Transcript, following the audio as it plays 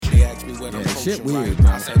ask me what I'm coaching right.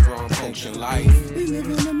 I said, bro, I'm coaching life. We live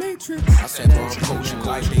in the matrix. I said, bro, I'm coaching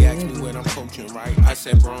life. They ask me what I'm coaching right. I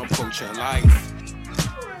said, bro, I'm coaching life.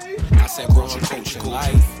 I said, bro, I'm coaching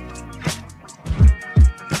life.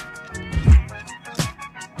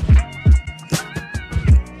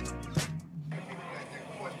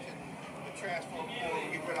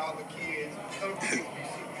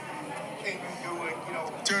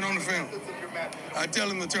 Turn on the film. I tell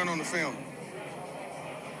him to turn on the film.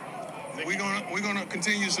 We're gonna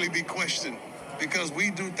continuously be questioned because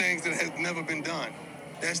we do things that have never been done.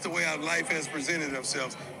 That's the way our life has presented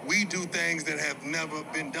ourselves. We do things that have never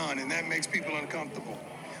been done, and that makes people uncomfortable.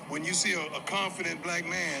 When you see a confident black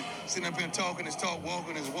man sitting up here talking his talk,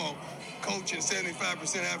 walking his walk, coaching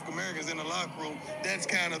 75% African Americans in the locker room, that's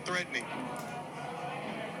kind of threatening.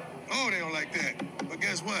 Oh, they don't like that. But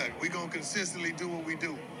guess what? We're going to consistently do what we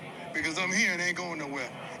do. Because I'm here and ain't going nowhere.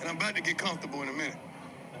 And I'm about to get comfortable in a minute.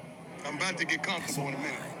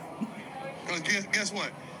 Because guess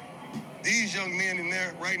what? These young men in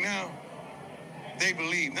there right now, they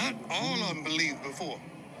believe. Not all of them believed before.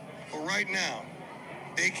 But right now,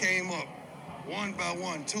 they came up one by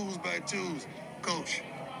one, twos by twos. Coach,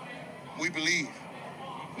 we believe.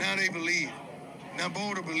 Now they believe. Now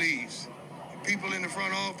Boulder believes. People in the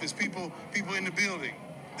front office, people in the building,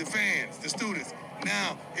 the fans, the students.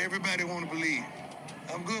 Now everybody want to believe.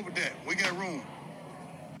 I'm good with that. We got room.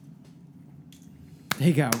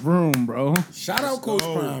 They got room, bro. Shout out Coach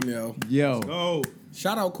Prime, yo. Yo.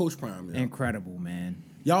 Shout out Coach Prime, yo. Incredible, man.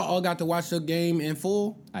 Y'all all got to watch the game in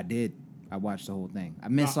full? I did. I watched the whole thing. I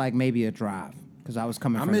missed like maybe a drive because I was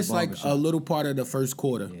coming from the missed like barbershop. a little part of the first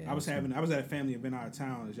quarter. Yeah, I was at a family event out of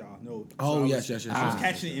town, as y'all know. Oh, so yes. I was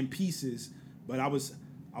catching it in pieces, but I was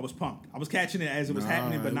pumped. I was catching it as it was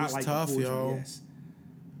happening, but not like tough, the full yo. Yes.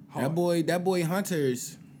 That boy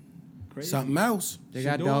Hunter's Crazy. something else. They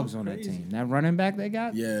got Shador, dogs on that crazy. team. That running back they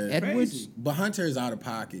got, Yeah. Edwards. Crazy. But Hunter is out of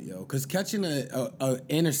pocket, yo. Because catching a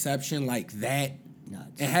interception like that Nuts.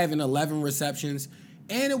 and having 11 receptions,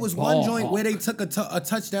 and it was one joint where they took a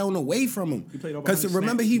touchdown away from him. Because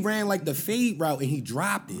remember, he ran like the fade route and he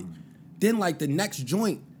dropped it. Then like the next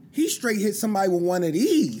joint, he straight hit somebody with one of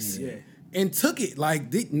these and took it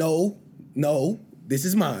like, no, this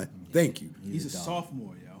is mine. Thank you. He's a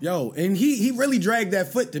sophomore, yo. Yo, and he really dragged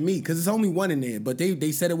that foot to me because it's only one in there. But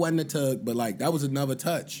they said it wasn't a tug, but like that was another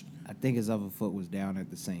touch. I think his other foot was down at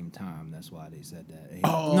the same time. That's why they said that.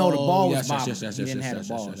 Oh, no, the ball was yes, bobbing. yes, He didn't have yes,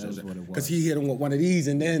 the ball. yes, That's what it was. Because he hit him with one of these,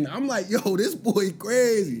 and then I'm like, yo, this boy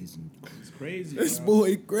crazy. It's crazy. This bro.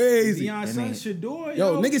 boy crazy. Deion son Shador,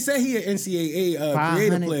 Yo, nigga said he an NCAA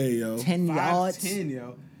creative player, yo. 10 yards. 5'10",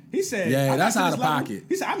 yo. He said, Yeah, I that's got to out this of level. pocket.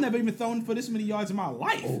 He said, I've never even thrown for this many yards in my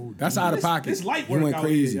life. That's out of pocket. This light He work went out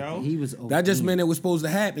crazy. here, yo. He was That just OP. meant it was supposed to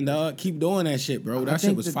happen, dog. Keep doing that shit, bro. That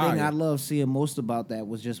shit was the fire. thing I love seeing most about that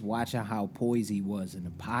was just watching how poised he was in the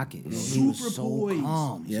pocket. He was Super so poised.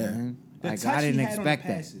 calm, Yeah. man. The Like touch I didn't he had on the expect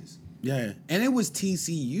that. passes. Yeah, and it was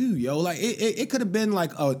TCU, yo. Like it could have been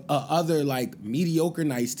like a other like mediocre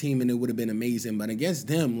nice team, and it would have been amazing. But against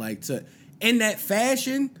them, like to in that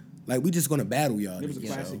fashion, like we just gonna battle y'all. It was a niggas,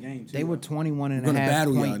 classic yo. game, too. They were 21 and We're a gonna half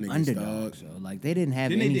battle y'all point niggas, underdogs. dog. So like they didn't have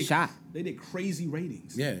Then any they did, shot. They did crazy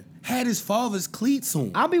ratings. Yeah, had his father's cleats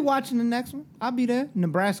on. I'll be watching the next one. I'll be there.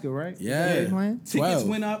 Nebraska, right? Yeah. They playing? Tickets 12.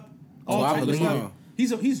 went up. All 12 types of of them. stuff.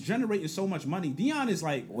 He's generating so much money. Deion is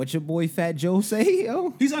like What your boy Fat Joe say, yo?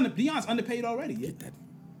 Deion's underpaid already. Yeah.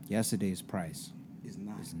 Yesterday's price It's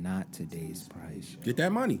not. is not today's price. Get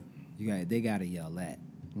that money. They gotta yell that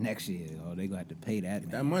next year. Oh, they gonna have to pay that.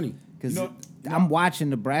 That money. Because You know- I'm watching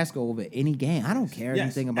Nebraska over any game. I don't care Yes,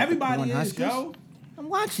 anything about everybody the is, Huskers. yo. I'm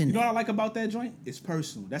watching. You know it. what I like about that joint? It's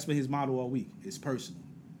personal. That's been his motto all week. It's personal.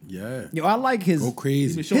 Yeah. Yo, I like his Go He's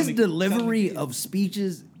crazy. been showing his the- delivery telling the of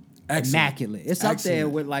speeches. Excellent. Immaculate. It's up there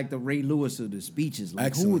Excellent. with like the Ray Lewis of the speeches. Like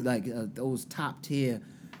Excellent. who like those top tier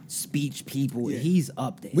speech people. Yeah. He's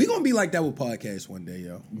up there. We gonna be like that with podcasts one day,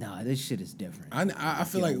 yo. Nah, this shit is different. I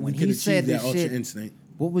feel Yo, like we when could he said achieve that this ultra shit- instinct.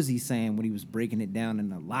 What was he saying when he was breaking it down in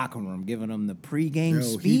the locker room, giving them the pregame Yo,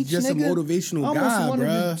 speech? he's just a nigga? motivational I almost guy, wanted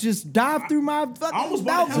bruh. to just dive through my fucking almost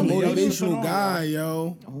belt. bought a He's a helmet, yo. motivational guy,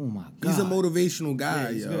 yo. Oh my god, He's a motivational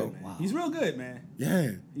guy, He's yo. good, man. Wow. He's real good, man.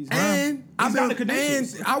 Yeah. He's And got the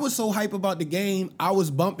credentials. I was so hype about the game, I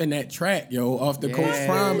was bumping that track, yo, off the Coach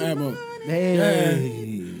Prime album.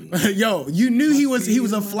 Hey. Yo, you knew he was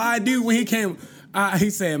a fly dude when he came. He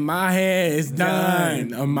said, "My hair is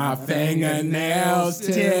done, my fingernails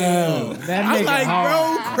too." That I'm nigga like,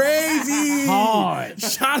 hard. bro, crazy. Hard.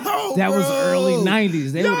 Shout out, That was bro. early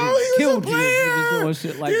 90s. They Yo, would have he was killed a you if you was player. or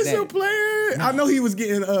shit like He's that. a player. I know he was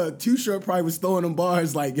getting Too Short probably was throwing them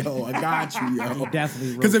bars like, yo, I got you, yo.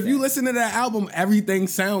 Definitely. Because if you listen to that album, everything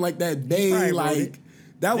sound like that Bay, like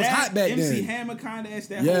that was hot back MC then. Hammer kind of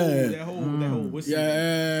that whole whistle.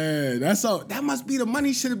 Yeah, that's all. That must be the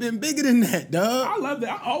money. Should have been bigger than that, dog. I love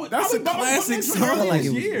that. That's a classic song. Like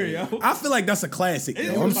yo. I feel like that's a classic. It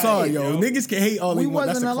Yo. I'm was sorry, like, yo. yo. Niggas can hate all they We want.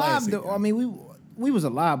 That's wasn't a alive. classic. I mean, we was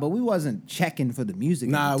alive, but we wasn't checking for the music.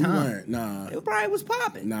 Nah, at the we time. weren't. Nah. It probably was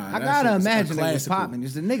popping. Nah, I that gotta shit was a imagine it was classical. popping.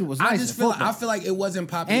 Because the nigga was nice. I just feel like it wasn't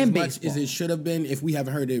popping And as much as baseball. it should have been if we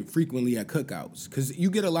haven't heard it frequently at cookouts. Because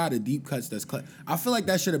you get a lot of deep cuts. I feel like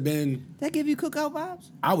that should have been. That give you cookout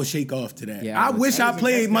vibes? I would shake off to that. Yeah, I wish I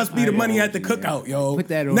played "Must Be the Money" at the cookout, yo. Put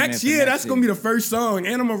that on next there for year. next That's gonna be the first song,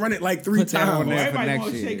 and I'm gonna run it like 3 Put that on times. there for Everybody next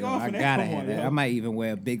gonna year. shake yo. off I and that. gotta Come have on, that. yo. I might even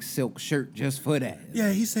wear a big silk shirt just for that.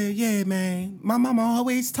 Yeah, he said, yeah, man. My mama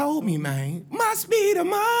always told me, man, must be the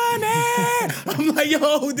money. I'm like,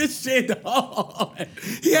 yo, this shit hard.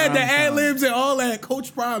 He had the ad-libs and all that.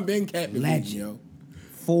 Coach Prime been captivating, Legend. yo.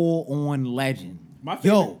 Full-on legend. My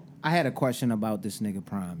favorite- Yo, I had a question about this nigga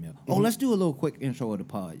Prime, yo. Oh, let's do a little quick intro of the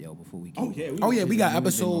pod, yo, before we get We got Yeah,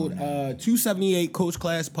 episode we've been on 278, Coach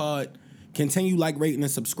Class Pod. Continue like, rating,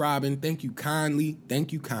 and subscribing. Thank you kindly.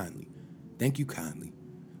 Thank you kindly. Thank you kindly.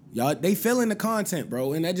 Y'all, they feeling the content,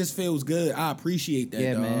 bro, and that just feels good. I appreciate that,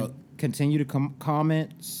 Yeah, dog. man. Continue to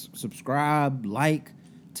comment, subscribe, like,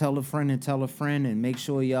 tell a friend, and make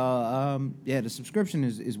sure y'all, the subscription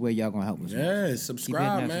is where y'all gonna help us. Yeah,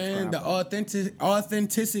 subscribe, that man. subscribe The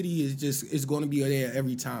authenticity is going to be there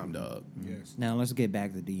every time, dog. Yes. Now let's get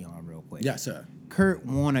back to Dion real quick. Yes, sir. Kurt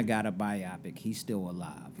Warner got a biopic. He's still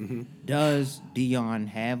alive. Mm-hmm. Does Dion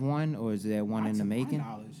have one, or is there one in the making?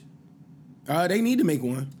 They need to make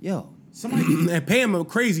one Yo, Somebody, and pay him a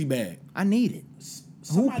crazy bag. I need it.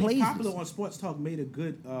 somebody plays popular this? on Sports Talk made a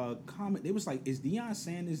good comment. They was like, "Is Deion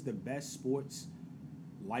Sanders the best sports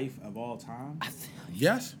life of all time?"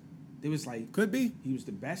 Yes, It was like, could be. he was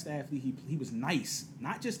the best athlete. He was nice,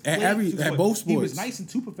 not just At playing two both He was sports. nice in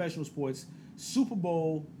 2 professional sports, Super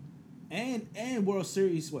Bowl, and World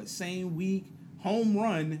Series. Same week, home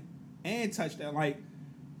run and touchdown. Like,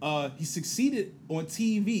 he succeeded on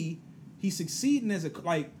TV. He's succeeding as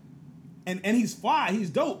and he's fly.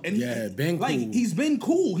 He's dope. And been like cool. he's been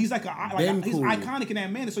cool. He's like he's cool. iconic in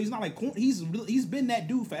that manner. So he's not like he's been that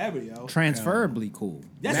dude forever, yo. Transferably cool.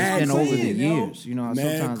 That's what It's I'm been over the saying, yo. years. You know how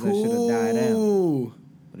Man, sometimes that should have died out, cool.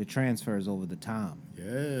 but it transfers over the time.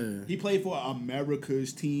 Yeah. He played for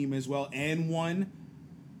America's team as well and won.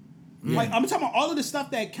 Like, I'm talking about all of the stuff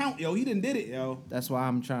that count, yo. He done did it, yo. That's why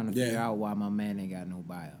I'm trying to figure Yeah. out why my man ain't got no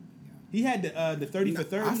biopic. He had the 30 for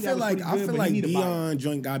 30. I feel like Deion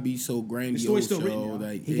joint gotta be so grandiose. story's still written, yo. yo.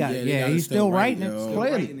 Like, He got- they yeah, gotta he's still write, writing it. yo.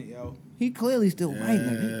 Clearly. writing it, yo. He clearly still writing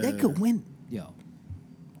it. They could win. Yo,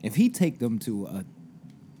 if he take them to a,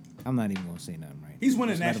 I'm not even gonna say nothing right. He's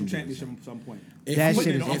winning a Just let national him do championship his at some point. If That he-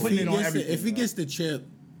 shit is- I'm if putting he it on gets everything, if he yo. gets the chip,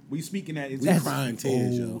 We speaking that. we crying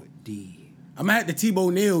tears, yo. OD. I'm at the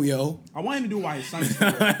Tebow Neal, yo. I want him to do why his son's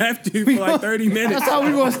After for like 30 minutes. That's how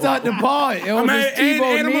we gonna start the pod. Yo, I'm this and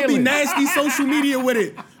Tebow I'm gonna be kneeling. nasty social media with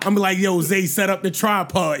it. I'm like, yo, Zay set up the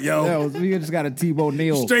tripod, yo. Yo, we just got a Tebow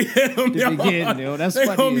Neal. Straight hit him, To yo. begin, yo. That's they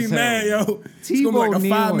funny gonna be as hell. mad, yo. It's gonna be like a Tebow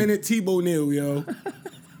Neal. 5-minute Tebow Neal, yo.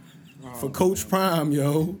 For Coach Prime,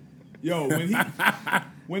 yo. Yo,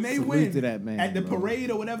 when they Salute win to that man, at the bro. parade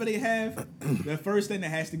or whatever they have, the first thing that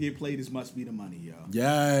has to get played is "Must Be the Money," yo.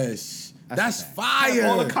 Yes. That's a fact. fire.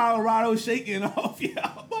 All of Colorado shaking off, yo.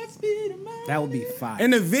 Must be the money. That would be fire.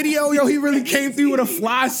 In the video, yo, he really came through with a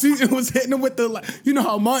fly suit and was hitting him with the, you know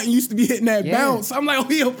how Martin used to be hitting that Yeah. bounce. I'm like, oh,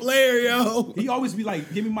 he a player, yo. He always be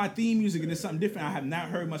like, "Give me my theme music," and it's something different. I have not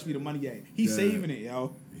heard "Must Be the Money" yet. He's saving it,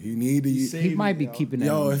 yo. He need He's to, saving he might it, be yo. keeping that.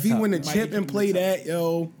 yo, on if he top. win the Might be chip and keeping play it that,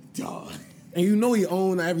 yo, Dog. and you know he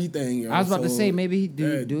own everything, yo. I was about to so, say maybe he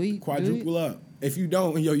yeah, do he quadruple up. If you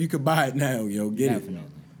don't, yo, you could buy it now, yo. Get Definitely. it.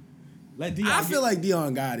 Let Deion I feel like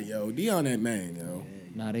Dion got it, yo. Dion that man, yo.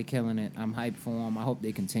 Nah, they killing it. I'm hyped for them. I hope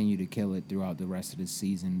they continue to kill it throughout the rest of the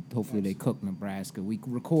season. Hopefully they cook Nebraska. We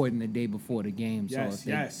recording the day before the game, so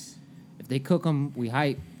Yes, if they cook them, we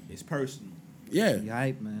hype. it's personal. Yeah, We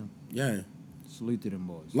hype, man. yeah. Salute to them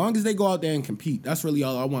boys. As long as they go out there and compete, that's really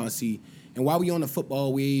all I want to see. And while we on the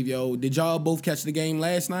football wave, yo, did y'all both catch the game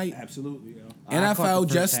last night? Absolutely, yo. I caught NFL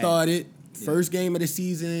the just first half. started. First game of the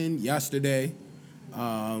season yesterday.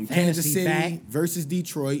 Kansas City back. versus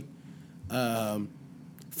Detroit.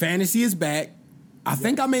 Fantasy is back. I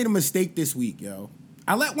think I made a mistake this week, yo.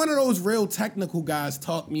 I let one of those real technical guys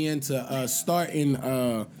talk me into starting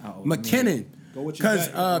McKinnon. Go with your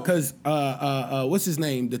gut, bro. Because what's his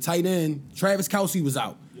name? The tight end, Travis Kelce was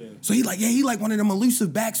out. Yeah. So he like one of them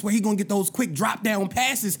elusive backs where he gonna get those quick drop down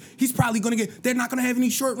passes. He's probably gonna get. They're not gonna have any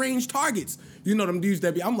short range targets. You know them dudes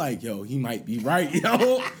that be. I'm like, yo, he might be right,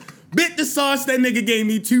 yo. Bit the sauce. That nigga gave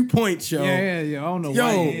me 2 points, yo. Yeah. I don't know yo,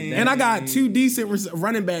 why. and I got 2 decent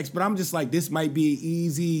running backs, but I'm just like, this might be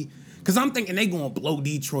easy. Because I'm thinking they going to blow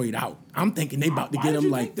Detroit out. I'm thinking they about to get them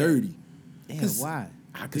like 30. Damn, why?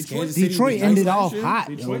 Detroit ended off hot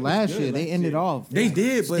last year. They ended off. They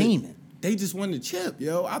did, but steaming. They just won the chip,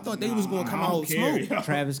 yo. I thought they was going to come out smoke. Yo.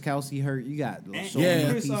 Travis Kelce hurt. You got so yeah.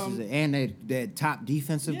 many pieces. And that top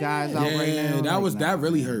defensive guys out right now. That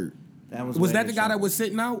really hurt. That was that the guy that was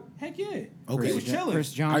sitting out? Heck yeah. Okay. He was chilling.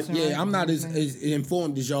 Chris Johnson. I'm not as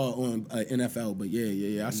informed as y'all on NFL, but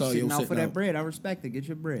yeah. I saw you sitting out for that bread. I respect it. Get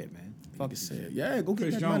your bread, man. Fuck it. Yeah, go get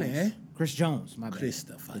Chris that Jones. money, eh? Chris Jones, my bad.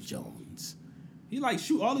 Christopher Jones. He like,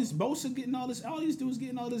 shoot, all these Bosa getting all this, all these dudes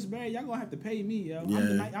getting all this bread. Y'all gonna have to pay me, yo.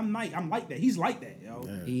 Yeah. I'm like that. He's like that, yo.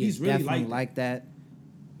 Yeah. He's really definitely like that.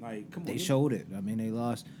 Like, come on. They showed it. I mean, they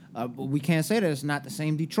lost. But we can't say that it's not the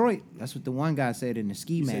same Detroit. That's what the one guy said in the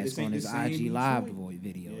ski mask on his IG Live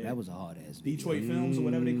video. Yeah. That was a hard ass video. Detroit Films or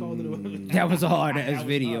whatever they called it. That was a hard ass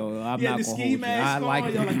video. I'm not gonna hold you. I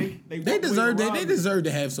like it. They deserve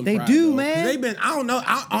to have some They pride, do, though. man. They've been, I don't know.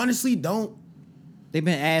 I honestly don't. They've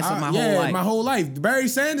been assing my whole life. Barry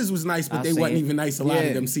Sanders was nice, but they wasn't even nice a lot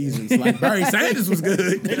of them seasons. Like Barry Sanders was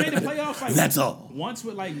good. They made the playoffs like that's all. Once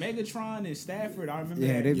with like Megatron and Stafford. I remember.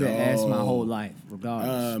 Yeah, they've been asked my whole life,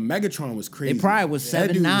 regardless. Megatron was crazy. They probably was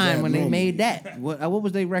 7-9 when they made that. What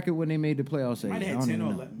was their record when they made the playoffs? Might have had 10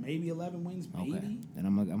 or maybe 11 wins, maybe. Okay, then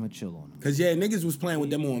I'm gonna chill on them. Because niggas was playing with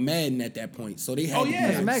them on Madden at that point, so they had. Oh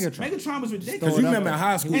yeah, Megatron. Megatron was ridiculous. Because you remember in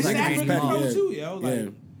high school, and niggas Stafford was was petty. too, yo.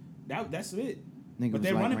 Like, that's it. Nigga but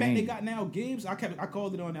that like running back Rain. they got now, Gibbs, I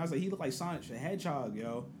called it on. I was like, he looked like Sonic the Hedgehog,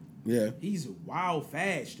 yo. Yeah. He's wild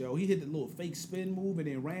fast, yo. He hit the little fake spin move and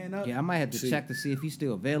then ran up. Yeah, I might have to check to see if he's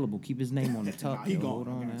still available. Keep his name on the top. He yo. gone. Hold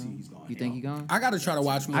on now. He's gone. You think he gone? I gotta try to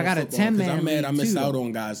watch more. I got a 10-man I'm mad I league, missed too, out though.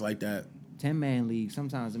 on guys like that. 10-man league.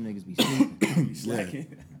 Sometimes them niggas be sleeping.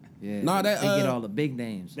 Slacking. Yeah. Nah, that, they get all the big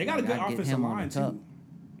names. They got a good I get offensive him on line the top. too.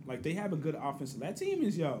 Like they have a good offensive. That team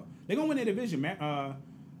is They're gonna win their division.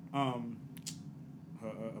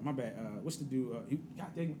 My bad. What's the dude?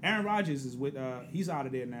 Aaron Rodgers is with. He's out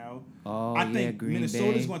of there now. Oh, I think Green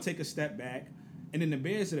Minnesota's Bay. gonna take a step back, and then the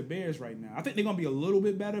Bears are the Bears right now. I think they're gonna be a little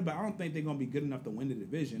bit better, but I don't think they're gonna be good enough to win the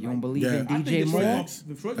division. You don't believe in I think DJ Moore?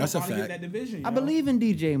 Detroit That's a gonna finally fact. get that division. I yo. believe in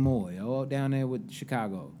DJ Moore, yo, down there with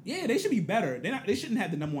Chicago. Yeah, they should be better. They shouldn't have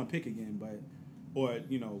the number 1 pick again, but. Or,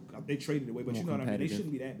 they traded away, but More you know what I mean? They competitive.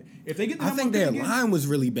 shouldn't be that bad. If they get the I number think 1 pick their again, line was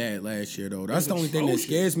really bad last year, though. That's the only thing that atrocious.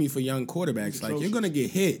 scares me for young quarterbacks. Like, you're gonna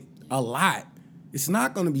get hit a lot. It's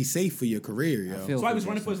not gonna be safe for your career, yo. that's why he was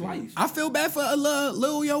running for his life. I feel bad for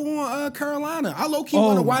Lil Yo on Carolina. I low key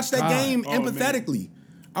want to watch that game empathetically.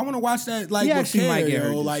 I want to watch that like He with actually care, might get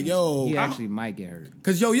hurt. yo. Like yo, He actually might get hurt.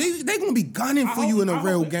 cause yo, they gonna be gunning for you in a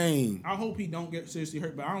real game. I hope he don't get seriously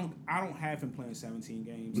hurt, but I don't have him playing 17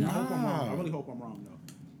 games. I hope I'm wrong. I really hope I'm wrong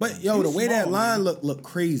though. But yo, the way that small, line man. look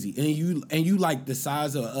crazy, and you like the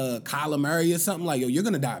size of Kyler Murray or something, like yo, you're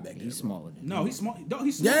gonna die back there. He's smaller than No, he's small.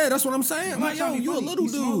 He's small. Yeah, that's what I'm saying. I'm not Like trying yo, to be you a funny. little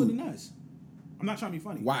He's smaller dude. than us. I'm not trying to be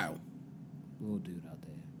funny. Wow. little dude out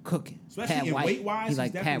there cooking. Especially Pat in White. weight-wise, He's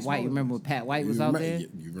like he's Pat definitely White. You remember when Pat White was out there?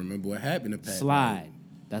 You remember what happened to Pat? Slide.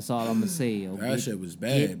 That's all I'm gonna say. Yo. That shit was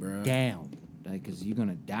bad, Get bro. Down, like, cause you're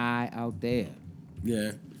gonna die out there.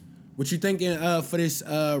 Yeah. What you thinking for this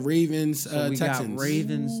Ravens So we Texans? got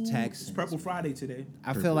Ravens Texans. It's Purple Friday today.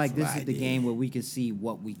 I feel Purple like this is the Friday. game where we can see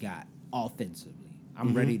what we got offensively.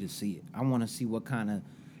 I'm ready to see it. I want to see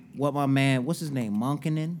what my man, what's his name,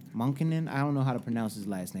 Munkinen. I don't know how to pronounce his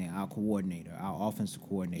last name. Our coordinator, our offensive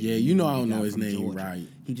coordinator. Yeah, you know I He don't know got his from name Georgia. right.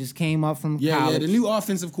 He just came up from Yeah, college. the new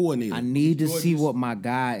offensive coordinator. I need to see Gorgeous. what my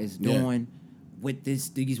guy is doing with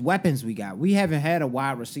these weapons we got. We haven't had a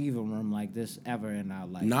wide receiver room like this ever in our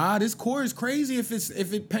life. Nah, this core is crazy if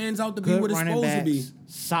it pans out to be Good what it's running supposed backs, to be.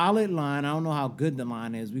 solid line. I don't know how good the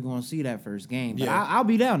line is. We're gonna see that first game, but Yeah. I'll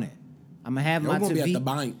be down there. I'm gonna have We're my gonna be at the Tavik,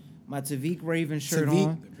 bank. my Tavik Ravens shirt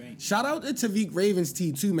on. Shout out to Tavik Ravens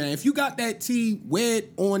tee too, man. If you got that tee, wear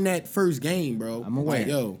it on that first game, bro. I'm aware. Like,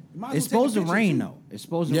 yo, It's supposed to rain though. It's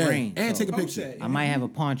supposed to rain. and so take a picture. Okay. I might have a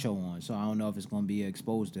poncho on, so I don't know if it's gonna be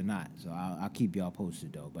exposed or not. So I'll keep y'all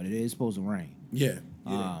posted though. But it is supposed to rain. Yeah.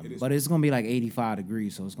 it is. But it's gonna be like 85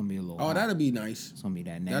 degrees, so it's gonna be a little. Oh, hot. that'll be nice. It's gonna be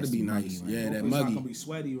that nasty. That'd be muggy nice. rain. Yeah, that It's not muggy. gonna be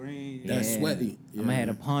sweaty rain. That's sweaty. I'm gonna have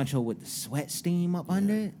a poncho with the sweat steam up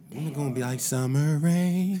under it. It's gonna be like summer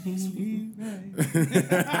rain.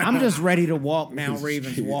 I'm just ready to walk down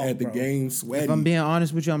Ravens walk at the bro. game, sweaty. If I'm being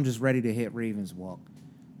honest with you, I'm just ready to hit Ravens walk.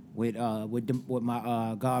 with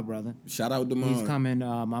my god brother. Shout out to He's coming.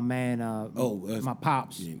 My man. My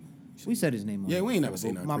pops. Yeah. We said his name. Yeah, we ain't never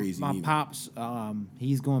seen nothing crazy. My either. pops.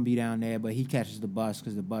 He's gonna be down there, but he catches the bus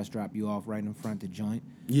because the bus drop you off right in front of the joint.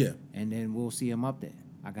 Yeah. And then we'll see him up there.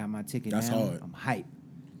 I got my ticket. That's now. hard. I'm hyped.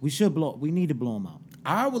 We need to blow him out.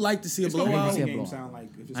 I would like to see a It's gonna blowout. make the game sound like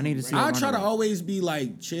if it's I need to gonna see rain. a I try to runaway. always be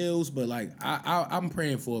like chills, but like I'm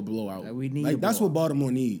praying for a blowout. Like, we need like a that's blowout. what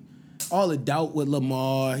Baltimore need. All the doubt with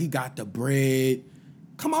Lamar, he got the bread.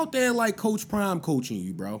 Come out there like Coach Prime coaching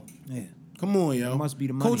you, bro. Yeah. Come on, yo. It must be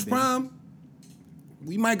the money, Coach baby. Prime.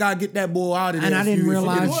 We might gotta get that boy out of there. And I didn't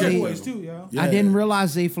realize Florida Jay- boys too, yo. Yeah. I didn't realize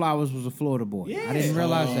Zay Flowers was a Florida boy. Yeah. I didn't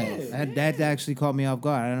realize Yeah. that. That actually caught me off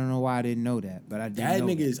guard. I don't know why I didn't know that, but I did. That know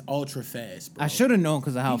nigga that. is ultra fast, bro. I should have known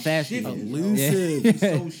because of how He's fast he shifty, is. yo. Elusive. He's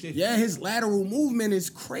so shifty. Yeah, his lateral movement is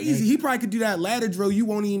crazy. He probably could do that ladder drill. You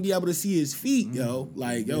won't even be able to see his feet, yo.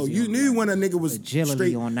 Like, yo, you knew when a nigga was Agility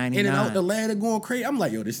straight on in 99. and out the ladder going crazy. I'm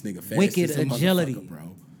like, yo, this nigga fast. Wicked as a agility. motherfucker, bro.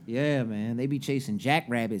 Yeah, man. They be chasing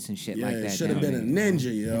jackrabbits and shit like Yeah, that. should have down been a there,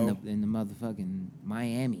 ninja, yo. In the motherfucking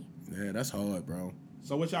Miami. Yeah, that's hard, bro.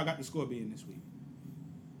 So what y'all got the score being this week?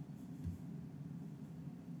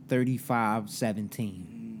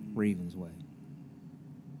 35-17. Ravens way.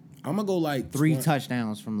 I'm gonna go like 3 20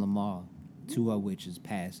 touchdowns from Lamar. 2 of which is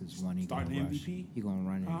passes. 1 he gonna Starting rush. MVP? He gonna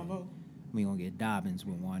run in. Combo? We gonna get Dobbins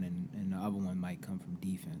with 1, and the other one might come from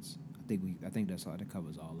defense. I think that's all. That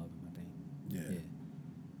covers all of them. I think. Yeah.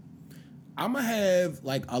 I'm gonna have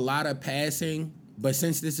like a lot of passing, but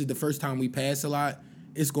since this is the first time we pass a lot,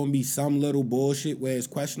 it's gonna be some little bullshit where it's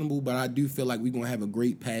questionable. But I do feel like we're gonna have a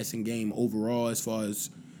great passing game overall as far as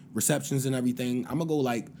receptions and everything. I'm gonna go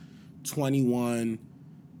like 21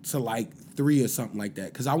 to like 3 or something like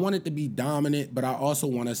that, because I want it to be dominant, but I also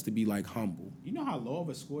want us to be like humble. You know how low of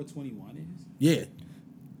a score 21 is? Yeah.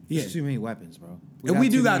 Yeah. There's too many weapons, bro. And we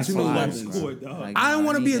do got too many flags, weapons. bro. Dog. Like, I don't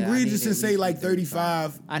want to be need egregious I and need say at like least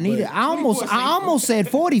 35. I need it. but- I almost said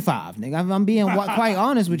 45, nigga. I'm being quite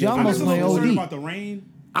honest with you. I I'm almost just a went little concerned OD. about the rain.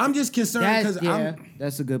 I'm just concerned because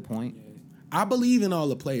That's a good point. I believe in all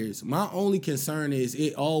the players. My only concern is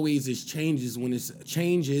it always changes when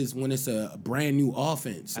it's a brand new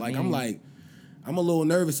offense. I Like mean, I'm a little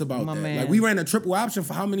nervous about my that. man- Like we ran a triple option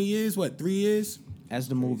for how many years? What, 3 years? As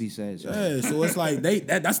the movie says. yo. Yeah, so it's like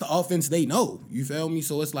that's the offense they know. You feel me?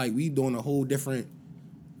 So it's like we doing a whole different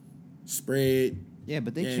spread. Yeah,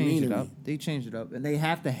 but they Yeah, changed it mean to up. me. They changed it up, and they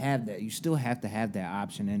have to have that. You still have to have that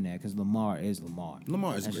option in there because Lamar is Lamar.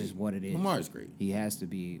 Lamar is That's great. just what it is. Lamar is great. He has to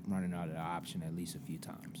be running out of the option at least a few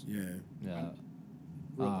times. Yeah.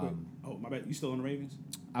 Real quick. Oh, my bad. You still on the Ravens?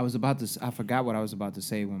 I forgot what I was about to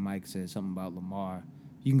say when Mike said something about Lamar.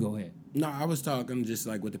 You can go ahead. No, I was talking just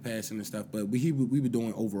like with the passing and stuff, but we were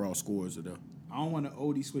doing overall scores of the. I don't want to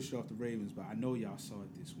OD switch it off the Ravens, but I know y'all saw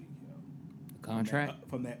it this week, yo. The contract.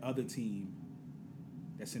 From that other team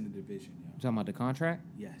that's in the division, yo. You talking about the contract?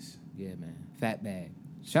 Yes. Yeah, man. Fat bag.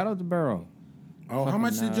 Shout out to Burrow. Oh, how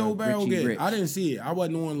much did Fucking, Joe Barrow Richie get? Rich. I didn't see it. I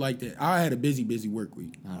wasn't on like that. I had a busy work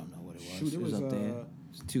week. I don't know what it was. Shoot, it was up there.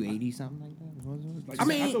 It's 280 something like that. What was it? Like, I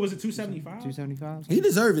mean- I thought was it 275? 275. He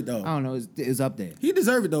deserved it though. I don't know. It's up there. He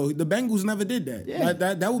deserved it though. The Bengals never did that. Yeah. Like,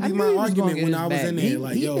 that would I be knew my he was gonna argument get when his I was bag. in there.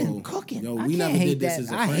 Like, he yo, been cooking. yo, I we can't never hate did this that.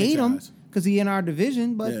 as a I franchise. hate him because he in our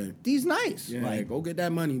division, but Yeah. he's nice. Yeah, Like, go get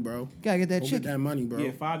that money, bro. gotta get that Go chicken. get that money, bro.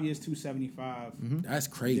 Yeah, 5 years, 275. That's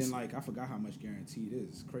Then crazy. like I forgot how much guaranteed it is.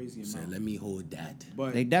 It's crazy Said, amount. let me hold that.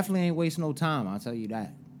 But They definitely ain't waste no time. I'll tell you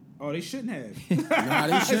that. oh, they shouldn't have. Nah,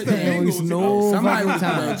 they shouldn't. the have. Bengals, no Somebody fucking was put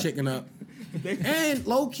time. that chicken up. And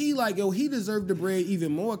low key, like, yo, he deserved the bread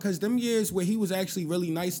even more because them years where he was actually really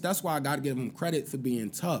nice, that's why I got to give him credit for being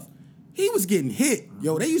tough. He was getting hit.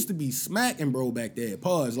 Yo, they used to be smacking bro back there.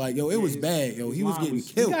 Pause. Like, yo, it was his- bad. Yo, his he was line getting was-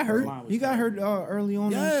 he killed. He got bro. hurt. Line was He got hurt early on.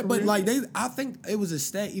 in his Yeah, but career. like I think it was a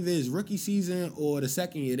stat either his rookie season or the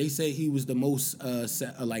second year. They said he was the most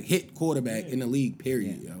like hit quarterback in the league.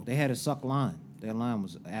 Period. Yo. They had a suck line. Their line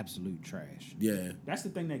was absolute trash. Yeah. That's the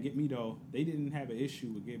thing that get me though. They didn't have an issue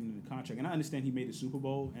with giving him the contract, and I understand he made the Super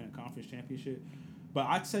Bowl and a conference championship. But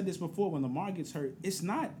I said this before: when Lamar gets hurt, it's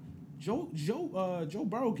not Joe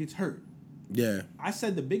Burrow gets hurt. Yeah. I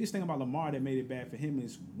said the biggest thing about Lamar that made it bad for him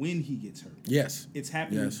is when he gets hurt. Yes. It's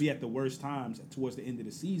happening Yes. to be at the worst times towards the end of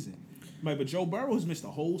the season. But Joe Burrow has missed a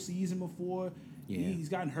whole season before. Yeah. He's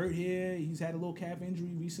gotten hurt here. He's had a little calf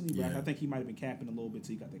injury recently, but Yeah. I think he might have been capping a little bit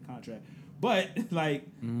till he got that contract. But like,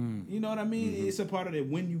 you know what I mean? Mm-hmm. It's a part of that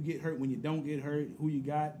when you get hurt, when you don't get hurt, who you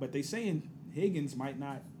got. But they saying Higgins might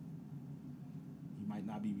not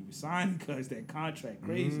be resigned because that contract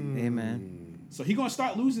crazy. Hey man, So he gonna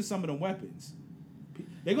start losing some of them weapons.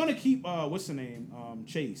 They're gonna keep what's the name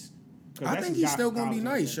Chase. I think he's still gonna be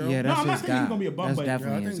nice, yo. Yeah, No, that's I'm not his thinking guy. he's gonna be a bum, That's but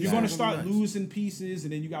definitely his you're guy. gonna start Nice. losing pieces,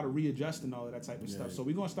 and then you got to readjust and all of that type of stuff. So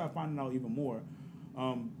we're gonna start finding out even more,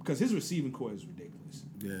 because his receiving core is ridiculous.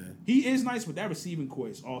 Yeah, He is nice, but that receiving core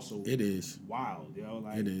is also it is. wild, yo.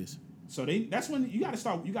 Like It is. So that's when you got to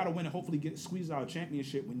start. You got to win and hopefully squeeze out a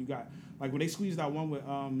championship. When you got like when they squeezed out one with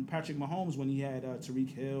Patrick Mahomes when he had Tariq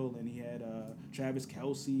Hill and he had Travis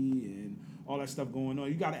Kelce and all that stuff going on.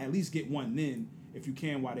 You got to at least get one then if you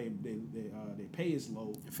can while they pay is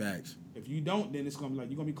low. Facts. If you don't, then it's gonna be like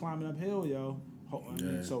you're gonna be climbing uphill, yo. I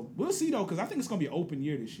mean, Yeah. so we'll see though, because I think it's gonna be an open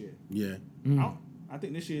year this year. Yeah. I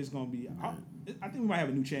think this year is gonna be. I think we might have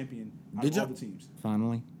a new champion out Did of all y'all- the teams.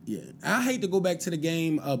 Finally. Yeah, I hate to go back to the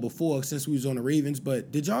game before since we was on the Ravens,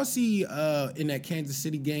 but did y'all see in that Kansas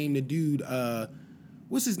City game the dude,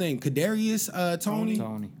 what's his name, Kadarius Tony?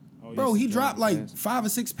 Tony. Oh, Bro, yes, he dropped like pass. 5 or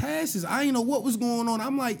 6 passes. I didn't know what was going on.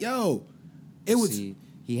 I'm like, yo, it was. See,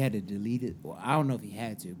 he had to delete it. Well, I don't know if he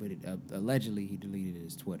had to, but allegedly he deleted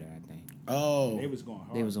his Twitter, I think. Oh, They was going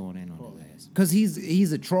hard. They was on in on his ass. Because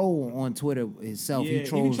he's a troll on Twitter himself. Yeah, he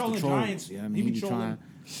trolls trolling the trolls. Giants. Yeah, I mean, He he be be trolling trying.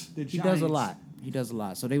 the He does a Giants. lot. He does a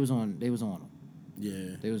lot. So they was on him.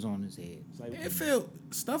 yeah. They was on his head. It's like, It felt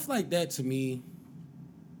stuff like that to me.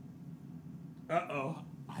 uh-oh.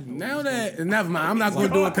 Now that never mind, I'm not gonna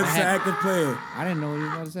do it because it's an active player. I didn't know what he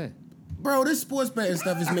was about to say. Bro, this sports betting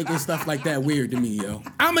stuff is making stuff like that weird to me, yo.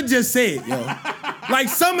 I'ma just say it, yo. Like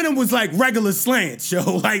some of them was like regular slants,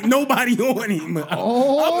 yo. Like nobody on him.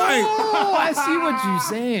 Oh, I'm like, I see what you're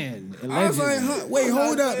saying. I was like, Allegedly. huh, wait,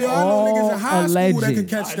 hold up, yo. I know niggas in high school that alleged. could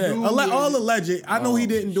catch that. All alleged. I know he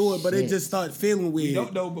didn't do it, but it shit. just started feeling weird. We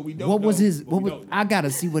don't know, but we don't What know. was his? but What we was? don't. I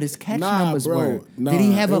gotta see what his catch Nah, numbers bro. were. Nah, Did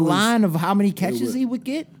he have it a was- line of how many was- catches he would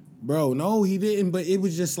get? Bro, no, he didn't. But it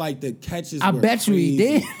was just like the catches. I were bet you he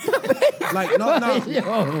crazy. did. Like no,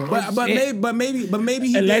 Yo, but shit. maybe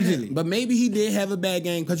he Allegedly. But maybe he did have a bad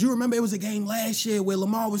game because you remember it was a game last year where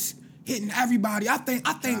Lamar was hitting everybody. I think.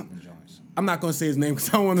 I'm not gonna say his name because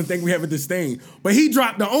I don't want to think we have a disdain. But he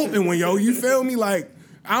dropped the open one, yo. You feel me? Like.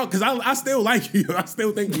 Because I still like you, I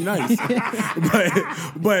still think you're nice,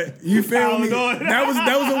 but you feel me? That was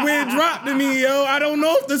a weird drop to me, yo. I don't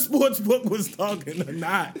know if the sports book was talking or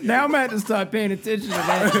not. Now I'm gonna have to start paying attention to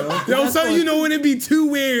that. Yo, so you know when it be too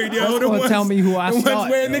weird, yo. That's gonna tell me who I the ones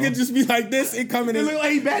start, where a yo. nigga just be like this, it coming in. It looked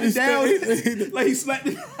like he batted down. Like he slapped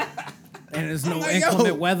it. And there's no like, yo.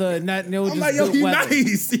 inclement weather, no I'm just like, yo, good you weather.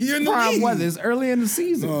 nice. You're in the Prime league. weather. It's early in the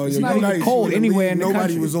season. Oh, it's yo, not you even nice. cold You in the anywhere league. in the Nobody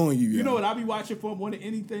country. was on you, yo. You know what I be watching for more than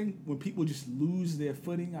anything? When people just lose their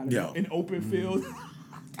footing out Yo. of an open field.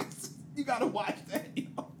 You gotta watch that, yo.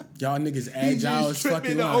 Y'all niggas He agile as just tripped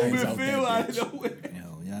fucking in the lions open out field there. out of bitch. nowhere.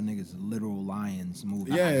 Yo, y'all niggas literal lions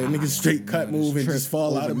moving. Yeah, niggas straight cut move and trip just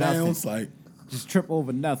fall out over of nothing. bounds. Like, Just trip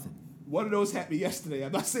over nothing. One of those happened yesterday.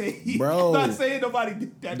 I'm not saying Bro. I'm not saying nobody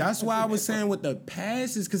did that. that's why I was saying with the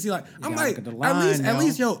passes, because he like, I'm gotta like, look at the at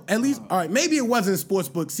line, least, all right, maybe it wasn't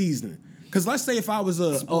Sportsbook Seasoning. Because let's say if I was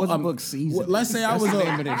a Sportsbook Seasoning. let's say I That's was the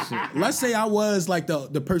name of that shit. let's say I was like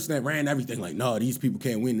the person that ran everything. Like, no, these people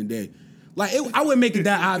can't win today. Like, I wouldn't make it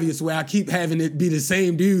that obvious where I keep having it be the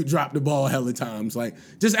same dude drop the ball hella times. Like,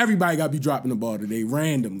 just everybody got to be dropping the ball today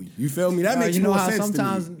randomly. You feel me? That makes you know more how sense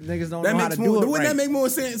sometimes to me. niggas don't That know how makes to more, do it wouldn't that right. make more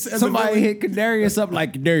sense? as a Somebody villain? hit Kadarius up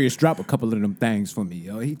like, Kadarius, drop a couple of them things for me,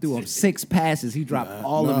 yo. He threw up 6 passes. He dropped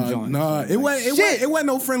all of them joints. Nah, it wasn't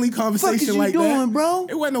no friendly Fuck is conversation you like doing, that, bro?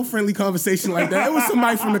 It wasn't no friendly conversation like that. It was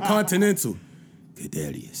somebody from the Continental.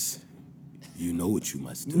 Kadarius, you know what you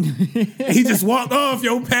must do. And he just walked off,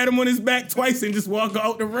 yo, pat him on his back twice and just walk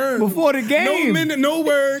out the room. Before the game. No minute, no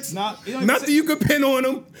words. Nah, you don't Nothing say- you could pin on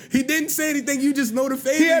him. He didn't say anything. You just know the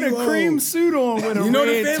favor. He had a you owe. cream suit on with a You know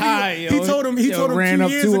the red favor. tie, yo. He told him. He Yo, told him ran 2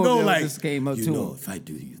 up years to him, ago, yo, like, just came up you to know, him. if I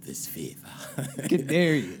do you this favor.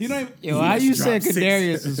 Kadarius. You know, Yo, He how must you drop said 6.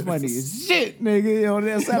 Kadarius is funny as shit, nigga. Yo,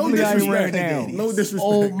 that's exactly how he disrespect, ran nigga. down. No disrespect.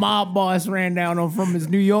 Old mob boss ran down on from his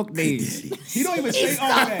New York days. he don't even say all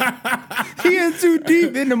that. He in too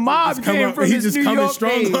deep in the mob Come game up, from he his just New coming York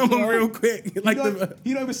strong days. on him yo. real quick. Like the,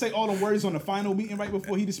 He don't even say all the words on the final meeting right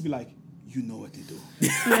before. He just be like, you know what to do.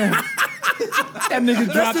 That nigga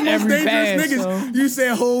that's dropped the most every pass. dangerous niggas. So. You say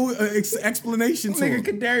a whole explanation to Nigga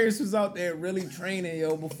him. Kadarius was out there really training,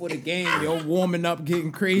 yo, before the game, yo, warming up,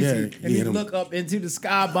 getting crazy. Yeah, and he he hit him. look up into the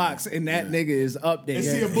skybox, and that nigga is up there. And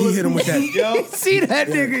see a He hit him with that. yo. See that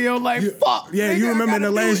nigga, yo, like, fuck. Yeah, nigga, you I remember in gotta the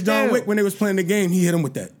do last it John now. Wick when they was playing the game, he hit him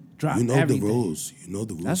with that. Drop you know everything. the rules. You know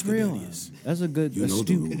the rules. That's real. Kadarius. That's a good, You know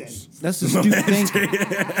the astute. rules. That's astute thinking.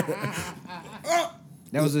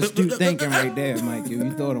 That was astute thinking right there, Mike.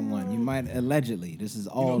 You thought of one. You might allegedly. This is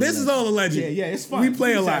all. This is all alleged. Yeah, it's fun. We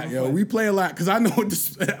play a He's lot, having yo. fun. We play a lot because I know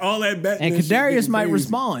all that betting. And shit Kadarius getting might crazy.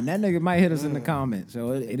 respond. That nigga might hit us in the comments.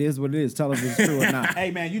 So it is what it is. Tell us if it's true or not.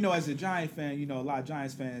 Hey man, as a Giant fan, a lot of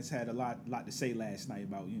Giants fans had a lot to say last night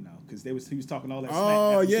about because he was talking all that.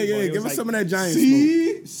 Oh smack after the Super Bowl. It Give was us some of that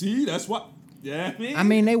Giants. See, that's what. Yeah, man. I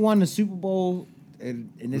mean, they won the Super Bowl,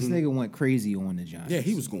 and this nigga went crazy on the Giants. Yeah,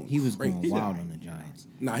 he was going crazy. wild on the Giants.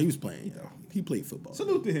 Nah, he was playing, yo. He played football.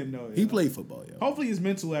 Salute to him though. He played football, yo. Hopefully, his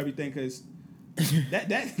mental everything because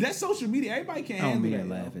that social media, everybody can't I don't handle mean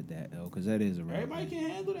that. to laugh at that though, because that is a real. Everybody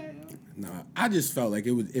can't handle that. Yo. Nah, I just felt like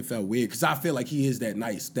it felt weird because I feel like he is that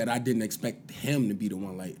nice that I didn't expect him to be the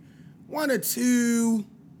one. Like 1 or 2,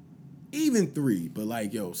 even 3, but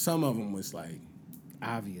like some of them was like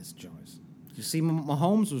Obvious choice. You see,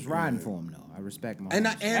 Mahomes was riding for him though. I respect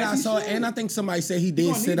Mahomes. and I think somebody said he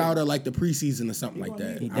did sit out of like the preseason or something like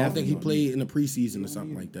that. I don't think he played in the preseason or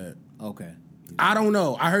something like that. Okay. I don't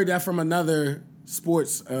know. I heard that from another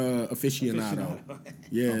sports aficionado.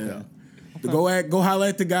 Yeah. Okay. Go holler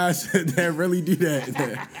at the guys that really do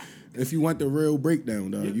that. If you want the real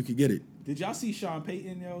breakdown, though, you can get it. Did y'all see Sean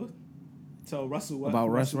Payton, tell Russell what? About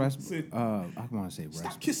Russ? I want to say Russ.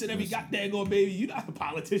 Stop kissing every goddamn baby. You're not a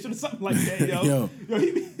politician or something like that, yo.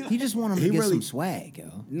 He just want him to get some swag,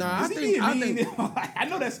 yo. Nah, I think I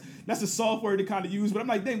know that's a soft word to kind of use, but I'm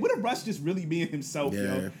like, dang, what if Russ just really being himself,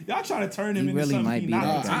 yo? Y'all trying to turn him into really something might he be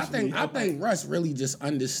not. I think Russ really just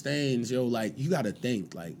understands, like you got to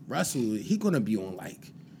think, like Russell, he gonna be on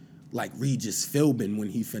like Regis Philbin when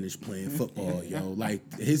he finished playing football, yo. Like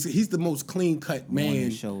he's the most clean cut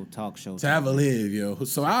man talk show to ever live, yo.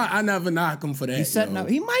 So I never knock him for that. He's setting up.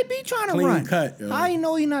 He might be trying to clean run. Cut, yo. How you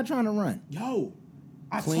know he not trying to run? Yo,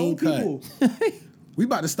 I Clean told cut. people. We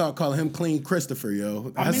about to start calling him Clean Christopher,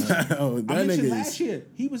 yo. I mentioned nigga last year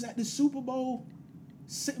he was at the Super Bowl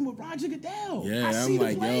sitting with Roger Goodell. Yeah, I'm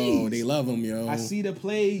like, yo, they love him, yo. I see the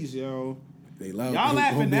plays, yo. They love Y'all him.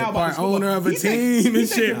 laughing now about the owner of a team and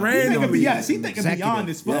shit randomly. Yes, he thinking beyond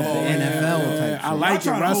this football. NFL type I shit. like it, Y'all trying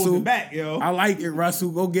to hold Russell. him back, yo. I like it,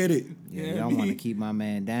 Russell. Go get it. Yeah, y'all want to keep my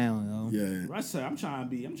man down, yo. Yeah. Russell, I'm trying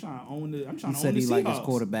to own the He Seahawks. said he like his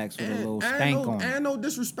quarterbacks with a little stank on. And no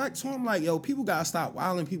disrespect to him, like, yo, people gotta stop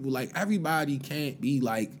wilding people. Like, everybody can't be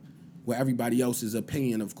like what everybody else's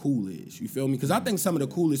opinion of cool is. You feel me? Because I think some of the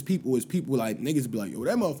coolest people is people like niggas be like, yo,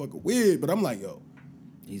 that motherfucker weird, but I'm like, yo,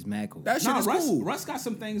 he's mad cool. that shit is cool. Russ got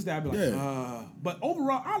some things that I be like, but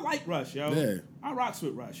overall, I like Russ, yo. Yeah. I rocks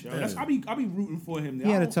with Russ, yo. Yeah. I be rooting for him. He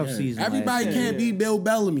had a tough season. Everybody last year. can't be Bill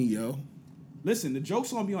Bellamy, yo. Listen, the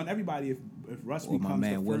joke's gonna be on everybody if Russ Or becomes my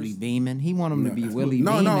man the Willie first. Beeman. He want him to be Willie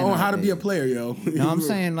No, Beeman. on how out to be there. a player, yo. No, I'm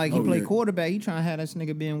saying like he Oh, played yeah. quarterback. He trying to have this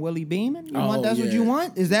nigga being Willie Beeman. You Oh, want that's what yeah. you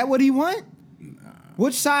want? Is that what he want?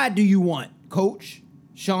 Which side do you want, Coach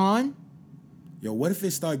Sean? Yo, what if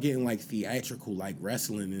it start getting like theatrical, like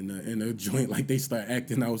wrestling in a joint, like they start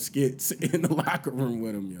acting out skits in the locker room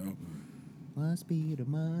with him, yo? Must be the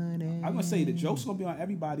money. I'm gonna say the joke's gonna be on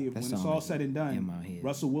everybody if That when it's song all is said and in my done. head.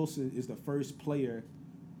 Russell Wilson is the first player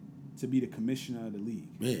to be the commissioner of the league.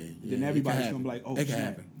 Yeah, Then it everybody's can gonna be like, oh, it can snap.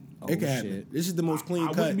 happen. Oh, It can happen. shit. This is the most clean I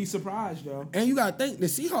cut. wouldn't be surprised, though. And you gotta think the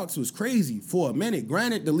Seahawks was crazy for a minute.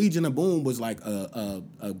 Granted, the Legion of Boom was like a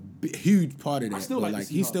huge part of that. still but like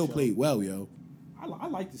the he Seahawks, still yo. played well, yo. I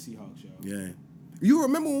like the Seahawks, yo. Yeah. You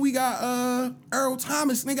remember when we got Earl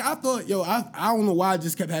Thomas, nigga? I thought, yo, I don't know why I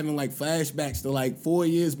just kept having like flashbacks to like 4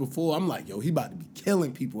 years before. I'm like, yo, he about to be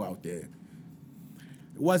killing people out there.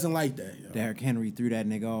 It wasn't like that, yo. Derrick Henry threw that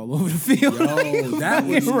nigga all over the field. Yo, that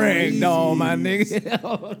was crazy. ragdoll, my nigga. That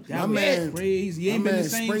My was man- crazy. He ain't my been the man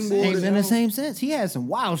same springboarded. since, Ain't been yo. the same sense. He had some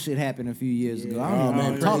wild shit happen a few years ago. I Oh don't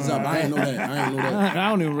man, know. thumbs up. I ain't know that. I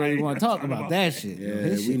don't even really want to talk about that shit. yo. Yeah,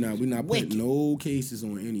 His we shit not wicked. putting no cases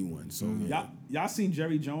on anyone. So Y'all seen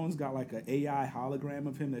Jerry Jones got like an AI hologram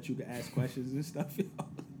of him that you can ask questions and stuff, yo?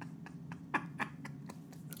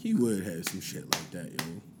 he would have some shit like that,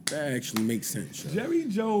 yo. That actually makes sense, yo. Jerry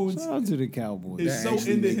Jones Shout out to the Cowboys. is That so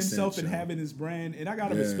actually into makes himself sense, and yo. having his brand, and I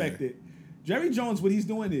gotta Yeah. respect it. Jerry Jones, what he's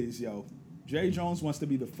doing is, Jerry Jones wants to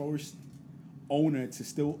be the first owner to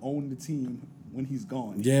still own the team when he's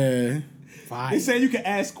gone. Yeah. They saying you can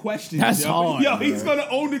ask questions. That's yo. hard, Yo, bro. he's gonna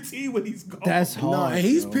own the team when he's gone. That's hard. No, and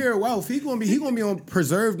he's yo. pure wealth. He gonna be on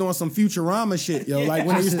preserved on some Futurama shit, yo. Yeah. Like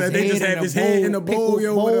when His they just head have in his a head bowl, in a bowl, pickle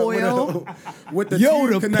yo, bowl, with the Yo, teeth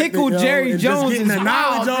the connected, pickle yo, Jerry and just Jones getting is the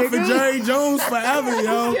knowledge wild, off of nigga. Jerry Jones forever,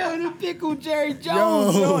 yo. Yo, the pickle Jerry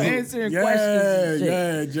Jones, yo, answering questions. And shit.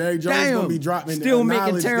 Yeah, Jerry Jones Damn, gonna be dropping still making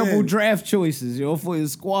knowledge terrible then. draft choices, yo, for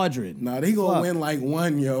his squadron. Nah, they gonna Fuck. win like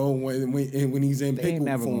one, yo, when he's in They ain't pickle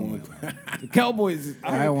never gonna form. win. The Cowboys.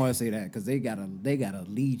 I don't want to say that because they got a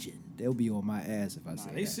legion. They'll be on my ass if I say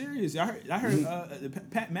they that. serious. I heard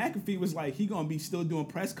Pat McAfee was like he gonna be still doing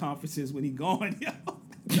press conferences when he gone. Yo.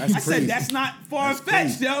 I said that's not far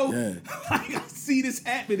fetched, yo. Yeah. I see this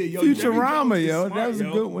happening, yo. Futurama, yo. That was a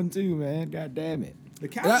good one too, man. God damn it.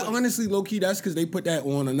 That, honestly, low key, that's because they put that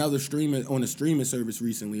on another streaming service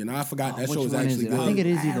recently, and I forgot that show is actually good. I think it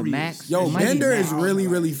is either Max. Yo, Bender is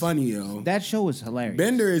really funny, yo. That show is hilarious.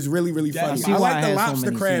 Bender is really funny. I like the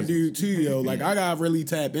lobster crab dude too, yo. Like I gotta really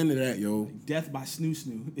tap into that, yo. Death by Snoo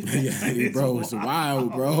Snoo. Yeah, bro, it's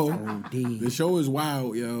wild, bro. The show is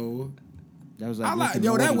wild, yo. That was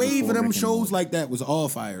that wave of them shows like that was all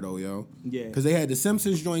fire though, yo. Yeah, because they had the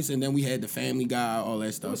Simpsons joints, and then we had the Family Guy, all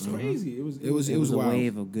that stuff. It was crazy. It was a wild.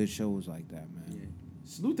 wave of good shows like that, man. Yeah.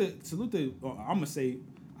 Salute the. I'm gonna say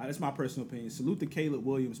that's my personal opinion. Salute to Caleb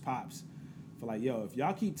Williams pops for like, yo, if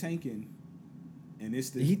y'all keep tanking, and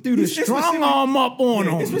he threw the strong arm up on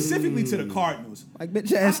him. Specifically to the Cardinals. Like,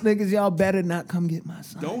 bitch ass niggas, y'all better not come get my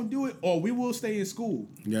son. Don't do it, or we will stay in school.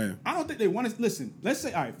 Yeah. I don't think they want to listen. Let's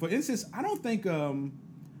say, all right, for instance, I don't think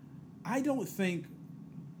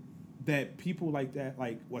that people like that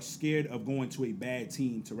were scared of going to a bad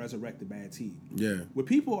team to resurrect a bad team. Yeah. Where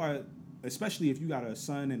people are, especially if you got a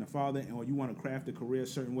son and a father, or you want to craft a career a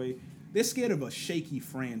certain way, they're scared of a shaky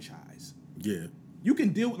franchise. Yeah. You can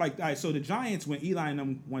deal with all right, so the Giants, when Eli and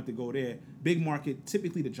them wanted to go there, big market,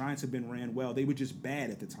 typically the Giants have been ran well. They were just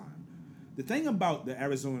bad at the time. The thing about the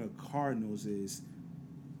Arizona Cardinals is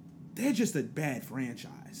they're just a bad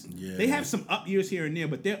franchise. Yeah. They have some up years here and there,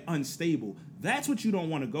 but they're unstable. That's what you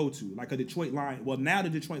don't want to go to, like a Detroit Lions. Well, now the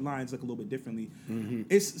Detroit Lions look a little bit differently. Mm-hmm.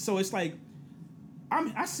 It's like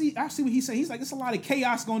I see what he's saying. He's like, it's a lot of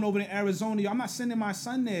chaos going over in Arizona. I'm not sending my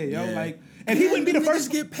son there, yo. Yeah. Like, and he wouldn't be the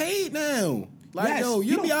first to get paid now. Like, yes, yo,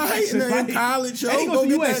 you be all right in college, yo. Go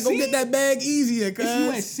get that bag easier, cuz.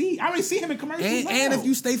 It's USC. I already see him in commercials. And if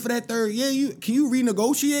you stay for that third year, can you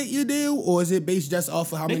renegotiate your deal, or is it based just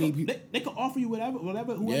off of how many people? They can offer you whoever got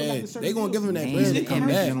the service. They gonna give him that bread to come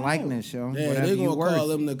back. Likeness, yo. Yeah, they gonna call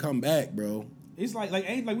them to come back, bro. It's like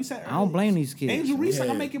we said. I don't blame these kids. Angel Reese,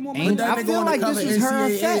 I'm making more money. I feel like this is her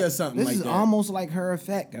effect. Or something this like is that. almost like her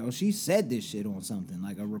effect, yo. She said this shit on something,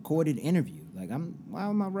 like a recorded interview. Like, why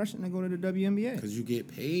am I rushing to go to the WNBA? Because you get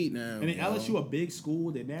paid now. And in LSU, a big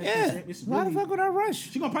school, they're why the fuck would I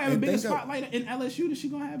rush? She gonna probably have a bigger spotlight in LSU than she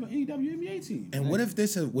gonna have any WNBA team. And what if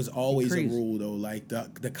this was always a rule though? Like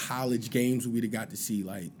the college games we'd have got to see,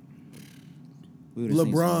 like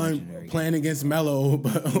LeBron playing against Melo,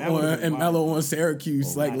 and Melo on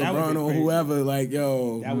Syracuse, like LeBron on whoever, like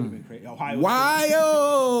yo. That would have been crazy.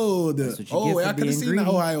 Wild. I could have seen the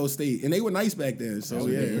Ohio State, and they were nice back then, so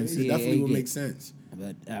yeah, it definitely would make sense.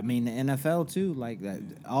 But I mean, the NFL too, like that,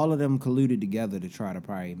 all of them colluded together to try to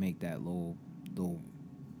probably make that little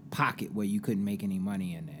pocket where you couldn't make any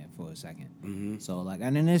money in there for a second. Mm-hmm. So like,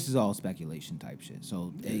 and then this is all speculation type shit.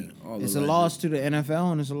 So it's a loss to the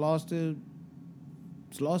NFL, and it's a loss to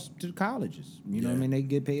the colleges. You know what I mean? They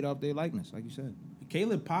get paid off their likeness, like you said.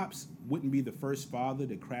 Caleb Pops wouldn't be the first father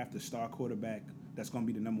to craft a star quarterback that's going to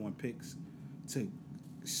be the number one picks to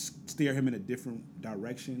steer him in a different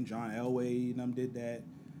direction. John Elway and them did that.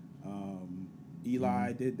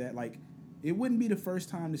 Eli did that. Like, it wouldn't be the first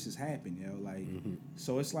time this has happened, yo. Like,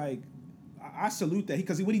 so it's like, I salute that.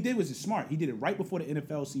 Because what he did was smart. He did it right before the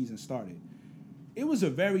NFL season started. It was a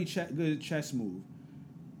very good chess move.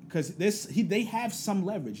 Because they have some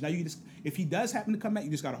leverage. Now, if he does happen to come back, you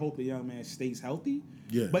just got to hope the young man stays healthy.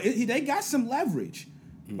 Yeah. But they got some leverage.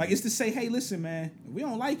 Like, it's to say, hey, listen, man, if we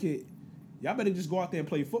don't like it, y'all better just go out there and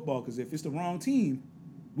play football, because if it's the wrong team,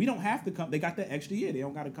 we don't have to come. They got that extra year. They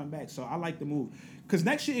don't got to come back. So I like the move. Because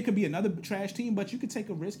next year it could be another trash team, but you could take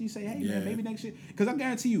a risk. You say, hey, man, maybe next year. Because I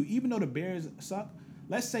guarantee you, even though the Bears suck,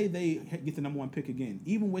 let's say they get the number one pick again,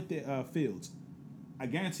 even with the Fields, I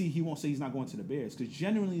guarantee he won't say he's not going to the Bears, because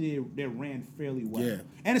generally they're ran fairly well. Yeah.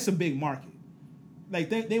 And it's a big market. Like,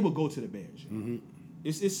 they will go to the Bears. Mm-hmm.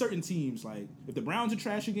 It's certain teams, like, if the Browns are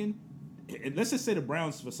trash again, and let's just say the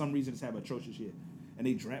Browns, for some reason, just have atrocious year, and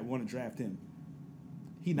they want to draft him,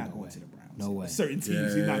 he's not going to the Browns. No way. Certain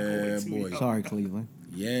teams he's not going to. Boy. Sorry, Cleveland.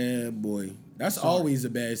 Yeah, boy. That's always a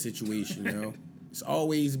bad situation, yo. It's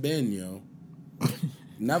always been, yo.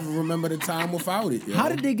 Never remember the time without it, yo. How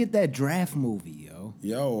did they get that draft movie, yo?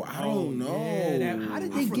 Yo, I don't know. How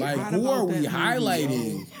did they get like, who are we highlighting?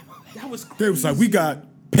 Movie, that was crazy. They was like, we got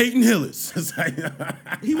Peyton Hillis. It's like,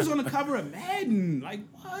 he was on the cover of Madden. Like,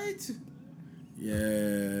 what?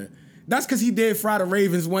 Yeah. That's because he did fry the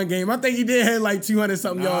Ravens one game. I think he did have like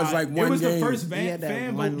 200-something yards like one game. It was the first He had that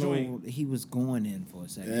fan one vote joint. He was going in for a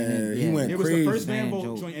second. Yeah, he went It was crazy. the first fan Fan vote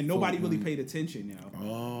joke joint, and nobody for really him. paid attention, yo.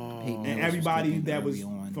 Oh. Peyton And was everybody looking that was early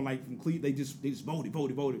on. from Cleveland, they just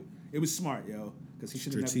voted. It was smart, yo, because he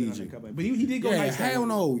should have never been Strategic. undercover. But he did go Yeah, nice. that hell week.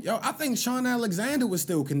 no. Yo, I think Sean Alexander was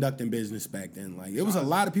still conducting business back then. Like, it was a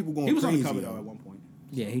lot of people going He was crazy. undercover yo. though at one point.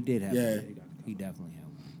 Yeah, he did have. Yeah. He definitely helped.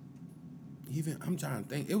 Even I'm trying to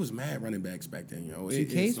think. It was mad running backs back then, yo.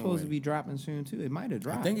 2K's supposed to be dropping soon too. It might have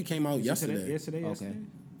dropped. I think it came out yesterday. Yesterday.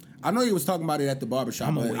 I know he was talking about it at the barbershop,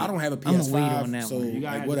 I'ma but wait. I don't have a I'ma PS5, wait on that so one. You gotta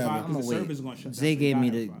like, have whatever. the I'ma because the wait. server's gonna shut down. Zay You gave gotta me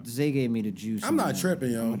have the five. Zay gave me the juice. I'm on not that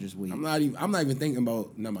tripping, one. yo. I'ma just wait. I'm not even thinking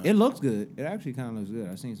about. Never mind. It looks good. It actually kind of looks good.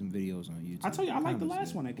 I seen some videos on YouTube. I told you, I like the Kinda looks last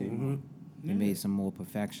good. one that came out. They made some more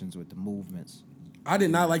perfections with the movements. I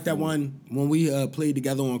did not like that one when we played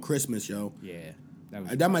together on Christmas, yo. Yeah,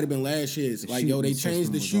 That might have been last year's. The Like, yo, they shooting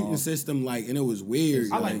changed the system was shooting off. system, like, and it was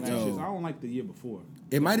weird. I like like, last yo. year's. I don't like the year before.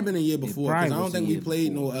 It might have been a year before probably because I don't was think the we year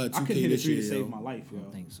played before. no I 2K couldn't hit a this three year, to save yo. my life, yo. I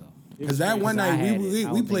don't think so. Because that one crazy. I night had it.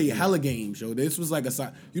 I we don't played think hella games, yo. This was like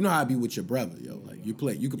you know how I be with your brother, yo. Like you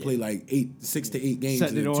could play like 6 to 8 games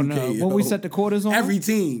Set in it 2K, on. yo. What we set the quarters on? Every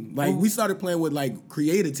team. Like we started playing with like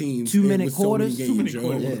creative teams. 2 and minute with so many quarters? 2 games, minute yo.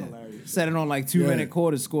 quarters. Yeah. Hilarious. Set it on like 2 Yeah. minute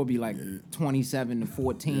quarters. Score be like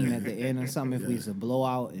 27-14 at the end or something. If we used to blow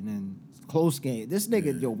out and then close game. This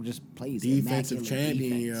nigga just plays Defensive immaculate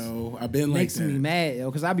champion, defense. yo. I've been like Makes that. me mad, yo,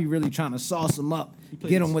 because I be really trying to sauce him up,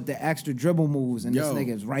 get him with the extra dribble moves, and Yo. this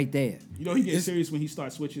nigga's right there. You know he gets serious when he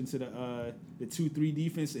starts switching to the 2-3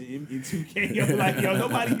 defense in 2K. Yo, like yo,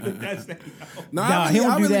 nobody even does that. Yo. No, Nah, he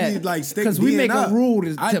don't do that. be like stick Because we D'ing make up. a rule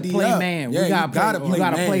to I D play up. man. Yeah, We gotta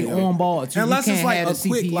play man, yo. on ball too. Unless You it's can't like have a the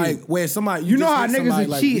quick CPU. like where somebody You know just how hit niggas somebody, would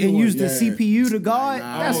like, cheat you and know use what, the yeah. CPU to guard?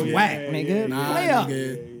 Nah, That's oh, yeah, whack, yeah, nigga. yeah, Nah, Play up.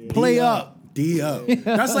 nigga. Play D up. D up.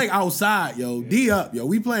 That's like outside, yo. D up, yo.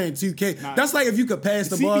 We playing 2K. Nah. That's like if you could pass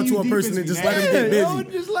the CPU ball to a person defense and just be let him mad. get Yeah, yo,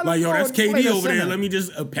 busy. just let him Like, yo, go that's and play KD the over there. center. Let me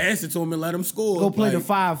just pass it to him and let him score. Go play like, the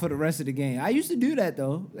 5 for the rest of the game. I used to do that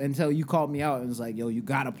though until you called me out and was like, "Yo, you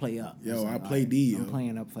gotta play up." Yo, was I like, play "Alright, D, I'm yo."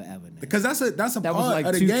 playing up forever. Now. Because that's a That was part like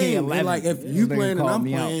of the game. 2K11. And like if Yeah. you Nigga playing and called I'm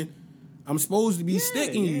me out. playing, I'm supposed to be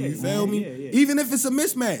sticking you. You feel me? Yeah. Even if it's a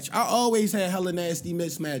mismatch, I always had hella nasty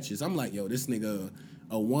mismatches. I'm like, yo, this nigga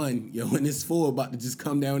a 1, yo, and this 4 about to just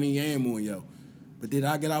come down and yam on yo. But did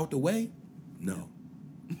I get out the way? No.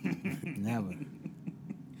 Never.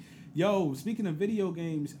 Yo, speaking of video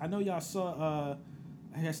games, I know y'all saw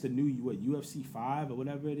I guess the new UFC 5 or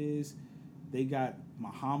whatever it is. They got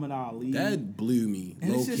Muhammad Ali. That blew me.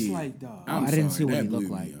 And low it's just key. like, dog. I'm I didn't sorry, see what that he looked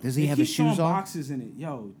blew me, like. yo. Does he They have his keep throwing shoes off? boxes in it.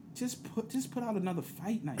 Yo, just put out another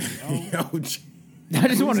fight night, yo. Yo, I just What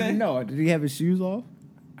wanted you to say? know. Did he have his shoes off?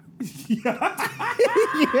 Oh,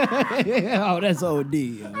 that's OD.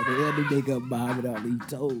 Yo. They had to make up Muhammad Ali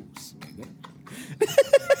toes.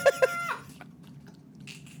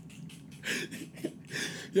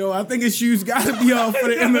 yo, I think his shoes gotta be off for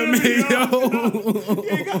the MMA, yo. He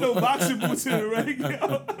ain't got no boxing boots in the ring,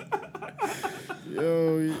 yo.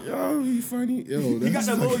 Yo, he funny. Yo, He got that's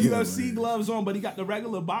the little fucking UFC hilarious. gloves on, but he got the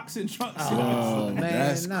regular boxing trunks. Oh,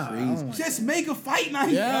 that's nah, I crazy. don't want- Just make a fight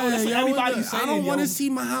night, Yeah, yo. That's what yo, everybody's saying. I don't want yo. to see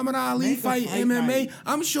Muhammad Ali Make a fight fight MMA. night.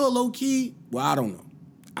 I'm sure low key. Well, I don't know.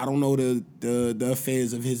 I don't know the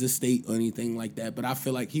affairs of his estate or anything like that. But I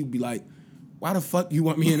feel like he'd be like, "Why the fuck you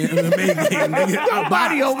want me in an MMA game, nigga? I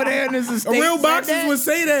Body box." over there in his A estate. real said boxers that? would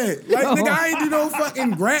say that. Like, Yo. nigga, I ain't do no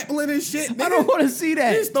fucking grappling and shit. Nigga. I don't want to see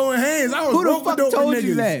that. He's throwing hands. I was Who the rope fuck dope told with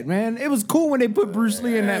you niggas. that, man? It was cool when they put Bruce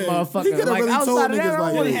Lee in that He motherfucker. could've Like really told outside of that, niggas I don't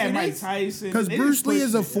like, want They to had see Mike that. Tyson. Because They Bruce just Lee pushed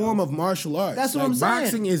is a it, form yo. of martial arts. That's what like, I'm saying.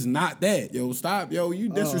 boxing is not that. Yo, stop. Yo, you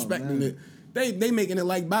disrespecting man. it. They making it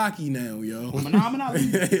like Baki now, yo. Muhammad Ali.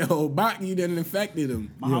 Yo, Baki done infected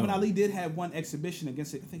him. Muhammad Ali did have one exhibition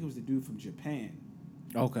against, I think it was the dude from Japan.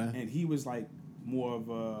 Okay. And he was like more of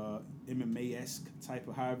a MMA-esque type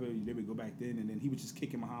of, however they would go back then. And then he was just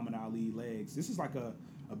kicking Muhammad Ali legs. This is like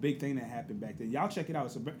a big thing that happened back then. Y'all check it out.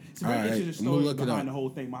 It's a very All right, interesting I'm gonna story look it behind up. the whole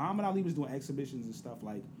thing. Muhammad Ali was doing exhibitions and stuff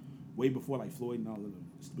like way before like Floyd and all of them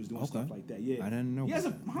was doing stuff like that. Yeah, I didn't know He has a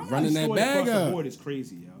about Muhammad Running Ali's that story bag across the up. board is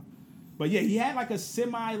crazy, yo. But yeah, he had like a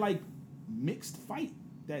semi like mixed fight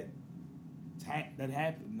that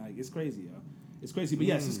happened. Like it's crazy, yo. It's crazy. But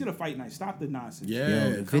yes, let's get a fight night. Stop the nonsense. Yeah. Yo,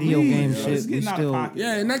 the come video on, game yo. shit, It's we getting out of still... pocket.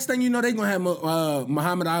 Yeah, and next thing you know, they gonna have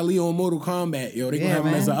Muhammad Ali on Mortal Kombat, yo. They gonna Yeah, have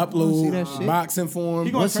him as an man. I wanna see that upload shit. boxing for He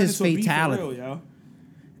him. gonna What's turn his into a beef for fatality? real, yo.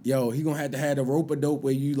 Yo, he gonna have to have a rope a dope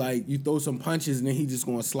where you throw some punches and then he just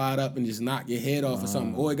gonna slide up and just knock your head off or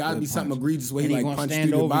something. Or it gotta be something egregious where And he he like gonna punch stand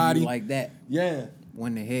through the over body. you like that Yeah.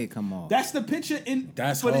 when the head come off. That's the picture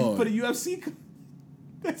That's for hard. the UFC.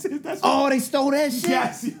 That's it. That's Oh, they stole that shit?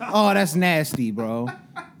 Yes, yo. Oh, that's nasty, bro.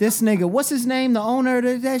 This nigga, what's his name? The owner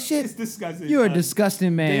of that shit? It's disgusting. You're a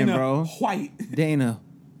disgusting man, Dana bro. White. Dana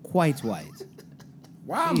White.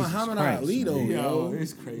 Why Jesus Muhammad Christ, Ali though, man. yo?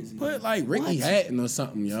 It's crazy. Put like Ricky Hatton or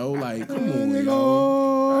something, yo. Like, come on, Nigga,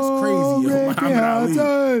 yo. That's crazy, yo. Muhammad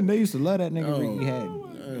Ali. They used to love that nigga Oh. Ricky Hatton.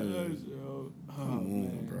 Come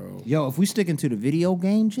on, bro. Yo, if we sticking to the video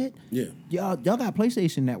game shit, Yeah. y'all got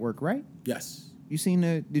PlayStation Network, right? Yes. You seen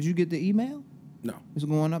did you get the email? No. It's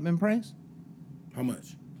going up in price? How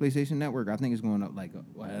much? PlayStation Network, I think it's going up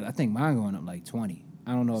I think mine going up like 20.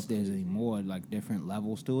 I don't know if there's any more like different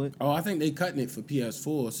levels to it. Oh, I think they cutting it for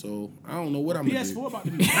PS4, so I don't know what I'm gonna do. PS4 about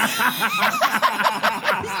to be.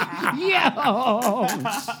 Yo,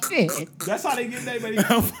 shit. That's how they get everybody.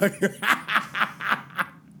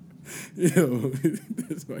 Yo,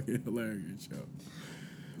 that's fucking hilarious, yo.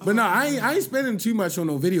 But no, I ain't spending too much on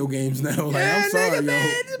no video games now. Like, I'm sorry, yo.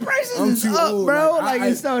 Man, the prices I'm is too up, old, bro. Like,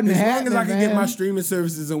 Like, it's starting to as happen, long as I can get man. my streaming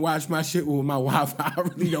services and watch my shit with my Wi-Fi, I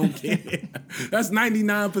really don't care. That's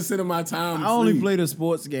 99% of my time. I only free. play the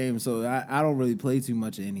sports game, so I don't really play too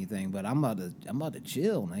much of anything. But I'm about to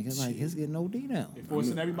chill, nigga. Like it's getting OD now. They're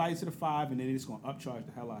forcing everybody to the 5, and then they're just gonna upcharge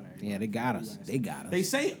the hell out of it. Yeah, they got us. They got us. They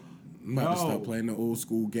say. I'm about to Yo. start playing the old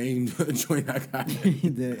school game joint I got.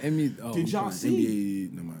 Did y'all see?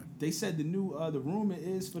 NBA, never mind. They said the new the rumor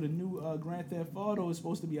is for the new Grand Theft Auto is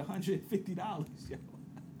supposed to be $150.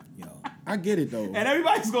 Yo, I get it though. And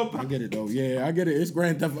everybody's gonna buy. I get it though. Yeah, I get it. It's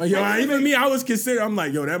Grand Theft. Yo, even me, I was considering. I'm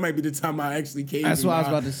like, yo, that might be the time I actually came. That's what I was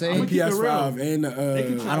about to say. On I'ma keep it PS5 real. and They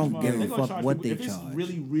can charge I don't you- give a they gonna fuck charge what people- they if charge.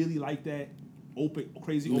 it's really like that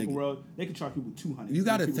crazy open Nigga. world, they can charge people $200. You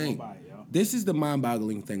got to People gonna think. buy it, yo. This is the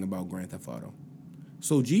mind-boggling thing about Grand Theft Auto.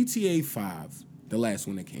 So GTA 5, the last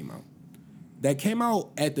one that came out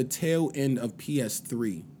at the tail end of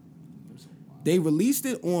PS3. They released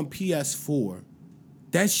it on PS4.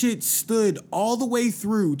 That shit stood all the way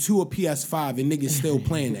through to a PS5, and niggas still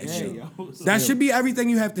playing that shit. yo. That should be everything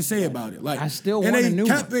you have to say about it. Like I still and want they a new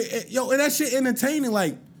kept one. it, yo, and that shit entertaining.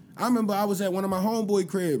 Like I remember I was at one of my homeboy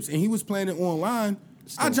cribs, and he was playing it online.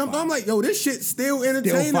 I jumped on, I'm like, yo, this shit still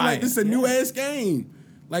entertaining. fire. Like this is a new ass game.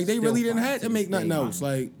 Like they Still really didn't fire have to to make this nothing day, else.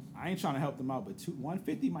 Like I ain't trying to help them out, but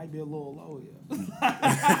 150 might be a little low, yeah.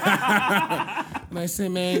 and I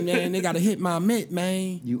said, man, they gotta hit my mitt,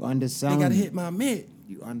 man. you They underselling. gotta it. hit my mitt.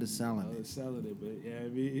 You underselling They're it. selling it, but yeah, I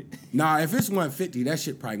mean, Nah, if it's 150, that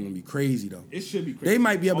shit probably gonna be crazy though. it should be crazy. They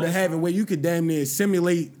might be able All to the have it time. where you could damn near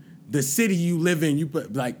simulate the city you live in. You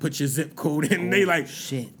put your zip code in, and they like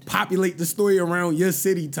shit. populate the story around your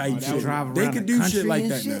city type that shit. would Drive They around could the do country shit like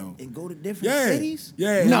and that shit now. and go to different Yeah, cities.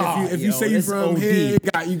 yeah. Nah, And if you yo, say you it's from OD. here,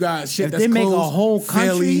 you got shit If that's they make a closed. whole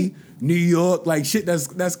Philly, country- New York, like shit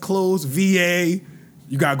that's closed. VA,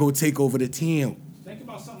 you gotta go take over the town. Think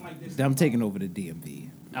about something like this. I'm taking over the DMV.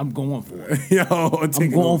 I'm going for it. Yo, I'm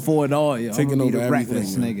taking going over. for it all, yo. taking I'm gonna be over the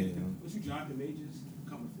reckless everything, nigga. Yo. What you Jonathan Majors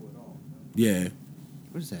coming for it all? Yeah,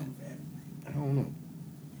 What is that? I don't know.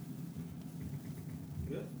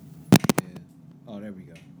 Good. Yeah. Oh, there we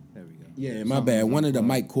go. There we go. Yeah, my Something bad. was One of the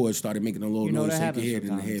unplugged. mic cords started making a little You know, noise, that so you happens could hear it in the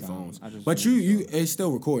from time to headphones. time. I just But wanted you, to it's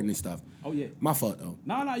still recording and stuff. Oh yeah. My fault though.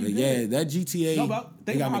 No, you Yeah, good. that GTA. No, but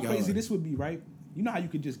they think got about me how crazy going. this would be, right? You know how you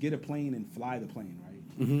could just get a plane and fly the plane,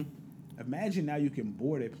 right? Mm-hmm. Imagine now you can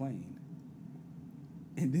board a plane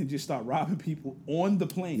and then just start robbing people on the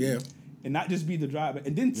plane. Yeah. And not just be the driver,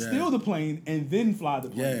 and then Yeah. steal the plane and then fly the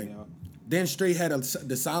plane. Yeah. yo. Then straight had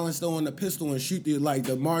the silencer on the pistol and shoot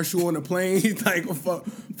the marshal on the plane like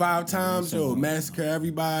 5 times. Yo, massacre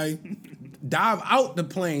everybody. Dive out the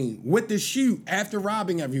plane with the chute after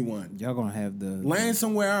robbing everyone. Y'all gonna have the Land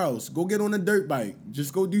somewhere else. Go get on a dirt bike.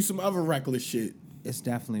 Just go do some other reckless shit. It's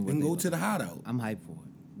definitely what And they go look to the like. hideout. I'm hyped for it.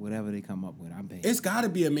 Whatever they come up with, I'm paying. It's got to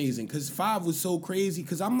be amazing because 5 was so crazy.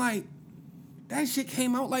 Because I'm like, that shit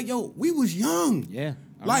came out like, yo, we was young. Yeah.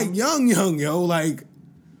 Like, young, yo. Like,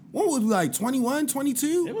 what was we, like, 21,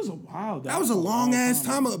 22? It was a while. That was a long ass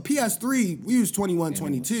time. PS3, we was 21,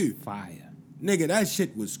 22. Fire. Nigga, that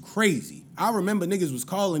shit was crazy. I remember niggas was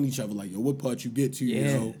calling each other like, yo, what part you get to,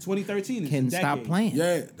 Yeah. yo? 2013 is Couldn't a stop decade. playing.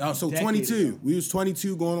 Yeah, so Decade 22. ago. We was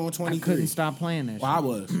 22 going on I 23. couldn't stop playing that. Well, I shit.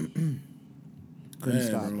 was. Couldn't Yeah,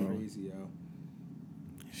 stop, bro. bro. Crazy, yo.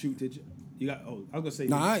 Shoot, did you got? Oh, I was gonna say.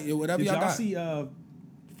 Nah, whatever did y'all y'all got. see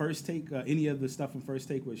First Take? Any of the stuff in First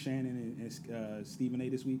Take with Shannon and Stephen A.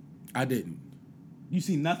 this week? I didn't. You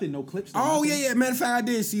see nothing, no clips. Oh, nothing? yeah. Matter of fact, I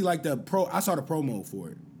did see like I saw the promo for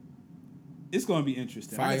it. It's gonna be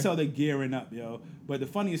interesting. I Fire. can tell they're gearing up, yo. But the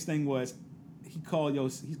funniest thing was he called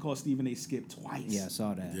Stephen A. Skip twice. Yeah, I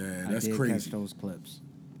saw that. Yeah, I that's did crazy. Catch those clips.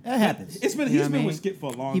 That happens. He's been with Skip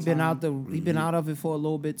for a long time. He been out of it for a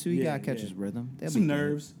little bit too. He gotta catch his rhythm. Some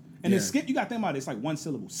nerves. And then Skip, you got to think about it. It's like one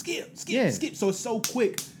syllable. Skip. So it's so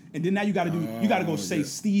quick. And then now you got to go say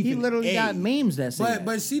Steve. He literally got memes that say that.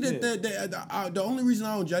 But see, the only reason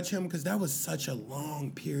I don't judge him because that was such a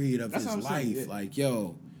long period of his life. Saying, Like,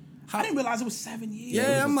 yo. I didn't realize it was 7 years.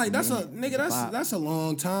 Yeah, I'm like, that's a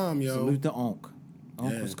long time, yo. Salute to Onk.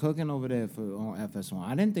 Onk was cooking over there on FS1.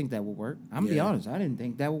 I didn't think that would work. I'm gonna be honest. I didn't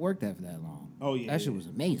think that would work that for that long. Oh yeah, that shit was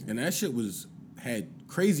amazing. And that shit had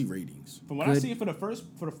crazy ratings. From what I seen for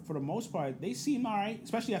the most part, they seem all right.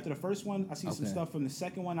 Especially after the first one, I see some stuff from the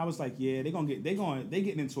second one. I was like, yeah, they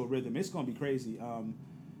getting into a rhythm. It's gonna be crazy.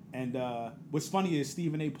 And what's funny is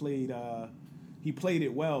Stephen A. played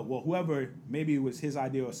it well. Well, whoever, maybe it was his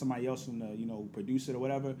idea or somebody else from the producer or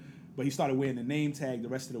whatever. But he started wearing the name tag the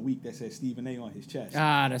rest of the week that said Stephen A. on his chest.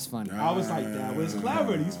 Ah, that's funny. I was like, that was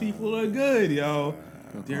clever. These people are good, yo.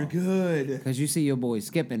 They're good. Because you see your boys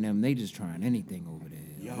skipping them, they just trying anything over there.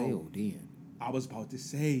 Yo, they ODing. I was about to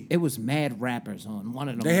say. It was mad rappers on one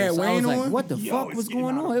of them. They had Wayne I was on? like, what the fuck was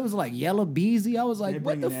going on? It was like Yellow Beezy. I was like,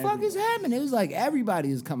 what the fuck is happening? It was like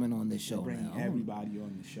everybody is coming on this show now. Everybody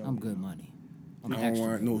on the show. I'm good money. I don't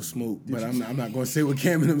want no smoke, but I'm not going to say what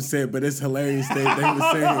Cam and them said, but it's hilarious they were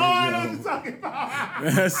saying it, yo.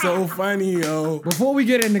 That's so funny, yo. Before we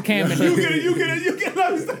get into Cam and them. You get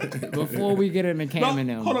it. Before we get into Cam and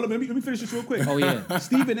them. Hold on, let me finish this real quick. Oh, yeah.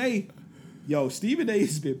 Stephen A.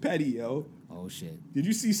 has been petty, yo. Oh, shit. Did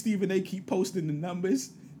you see Stephen A. keep posting the numbers?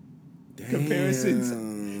 Damn.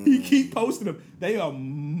 Comparisons. He keep posting them. They are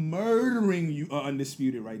murdering you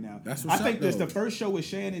Undisputed right now. That's what's I think up, the first show with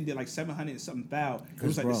Shannon did like 700 and something thousand. It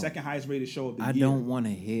was like the second highest rated show of the year. I don't want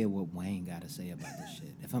to hear what Wayne got to say about this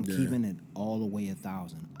shit. If I'm keeping it all the way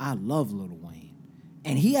 1,000, I love Lil Wayne.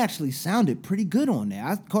 And he actually sounded pretty good on there.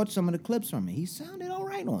 I caught some of the clips from it. He sounded all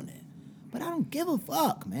right on it. But I don't give a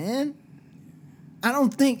fuck, man. I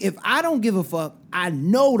don't think, if I don't give a fuck, I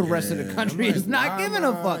know the rest of the country is not giving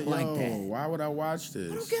a fuck like that. Why would I watch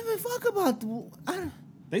this? I don't give a fuck about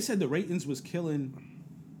They said the ratings was killing.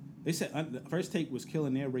 They said the First Take was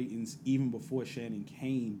killing their ratings even before Shannon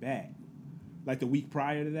came back. Like the week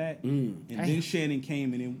prior to that. And then Shannon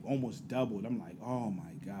came and it almost doubled. I'm like, oh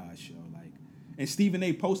my gosh, yo. And Stephen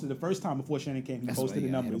A. posted the first time before Shannon came. He posted the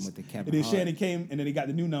numbers. And then Shannon came, and then he got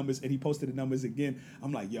the new numbers, and he posted the numbers again.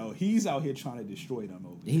 I'm like, yo, he's out here trying to destroy them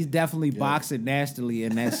over there. He's definitely boxing nastily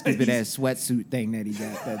in that stupid ass sweatsuit thing that he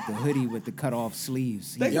got, the hoodie with the cut off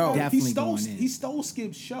sleeves. He's definitely going in. He stole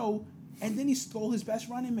Skip's show, and then he stole his best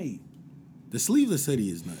running mate. The sleeveless hoodie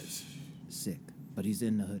is nice. Sick. But he's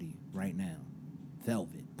in the hoodie right now.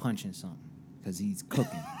 Velvet, punching something, because he's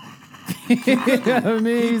cooking. I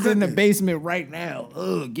mean, he's in the basement right now.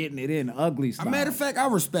 Getting it in ugly style. As a matter of fact, I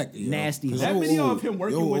respect it. Nasty. That video of him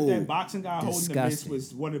working with that boxing guy holding the mitts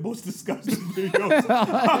was one of the most disgusting videos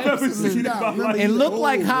I've ever seen. It looked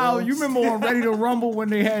like how you remember on Ready to Rumble when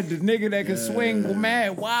they had the nigga that could swing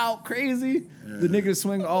mad, wild, crazy. The nigga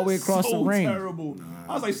swing all the way across the ring. Terrible.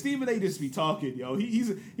 I was like, Stephen A. just be talking, yo.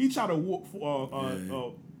 He try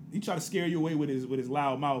to he try to scare you away with his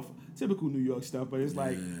loud mouth. Typical New York stuff, but it's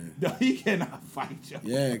like, no, he cannot fight, yo.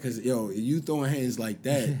 Yeah, because, yo, you throwing hands like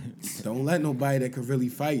that, don't let nobody that could really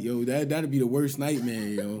fight, yo. That'd be the worst nightmare,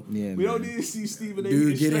 yo. Yeah, we don't need to see Stephen A.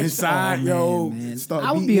 Dude, get inside, yo. Start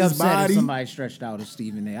I would be upset body. if somebody stretched out as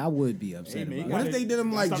Stephen A. I would be upset about What if they did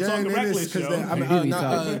him like Jared Anderson?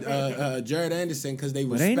 Jared Anderson, because they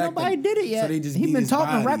respect him. But ain't nobody did it yet. So they just he been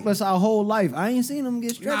talking body. reckless our whole life. I ain't seen him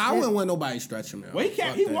get stretched. Nah, I wouldn't want nobody stretch him. Well,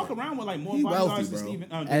 he walk around with like more bodyguards than Stephen.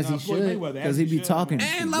 As he should, because he be talking.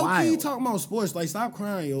 And low-key talking about sports. Like, stop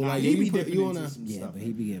crying, yo. Like, he be you on but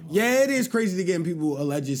he be getting. Yeah, it is crazy to get people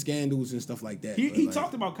alleged scandals and stuff like that. He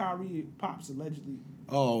talked about Kyrie Pops allegedly.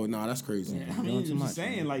 Oh no, that's crazy. Yeah, I mean, I'm just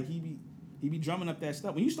saying, like he be drumming up that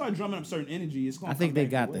stuff. When you start drumming up certain energy, it's going. I think they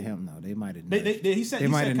got to him though. They might have. He said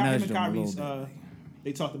Kyrie and Kyrie's.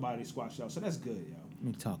 They talked about it. They squashed out. So that's good, yo. Let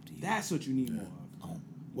me talk to you. That's what you need more of.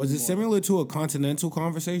 Was it similar to a continental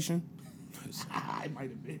conversation? It might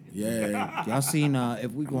have been. Yeah. Y'all seen?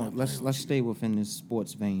 If we going, let's stay within this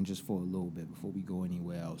sports vein just for a little bit before we go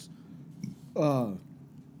anywhere else.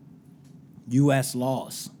 U.S.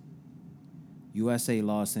 lost. USA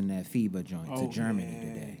lost in that FIBA joint to Germany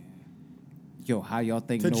today. Yo, how y'all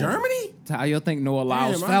think? Germany? How y'all think Noah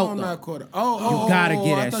Lyles felt? You gotta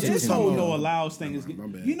get that shit. This whole Noah Lyles thing is.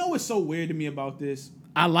 You know what's so weird to me about this?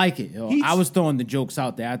 I like it. Yo. I was throwing the jokes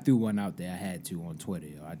out there. I threw one out there. I had to on Twitter.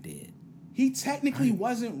 Yo. I did. He technically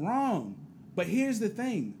wasn't wrong, but here's the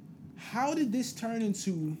thing: how did this turn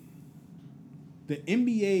into the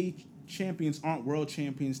NBA champions aren't world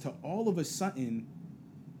champions to all of a sudden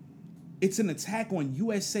it's an attack on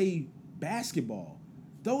USA basketball.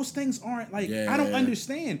 Those things aren't like I don't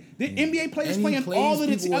understand. The NBA players playing all of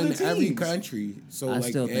the other teams. Every country, so I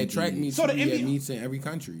like still think track meets. So the NBA NBA meets in every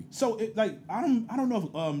country. So I don't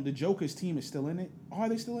know if the Joker's team is still in it. Are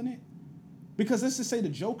they still in it? Because let's just say the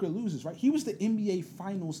Joker loses, right? He was the NBA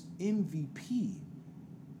Finals MVP.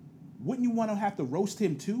 Wouldn't you want to have to roast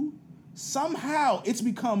him too? Somehow it's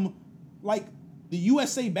become like the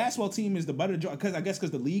USA basketball team is the butt of the joke.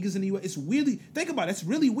 Because the league is in the US. It's really, think about it. It's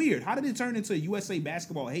really weird. How did it turn into USA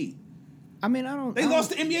basketball hate? I mean, They lost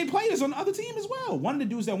the NBA players on the other team as well. One of the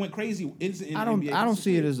dudes that went crazy is in I NBA. don't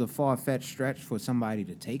see it as a far-fetched stretch for somebody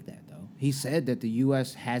to take that, though. He said that the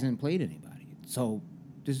U.S. hasn't played anybody. So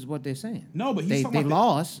this is what they're saying. No, but he's they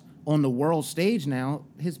lost on the world stage now.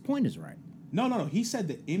 His point is right. No. He said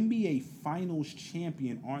the NBA Finals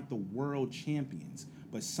champion aren't the world champions.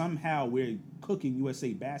 But somehow we're cooking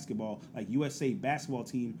USA basketball. Like USA basketball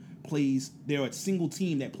team plays, they're a single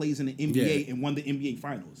team that plays in the NBA and won the NBA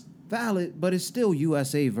Finals. Valid, but it's still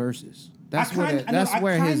USA versus. That's where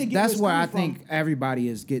I think everybody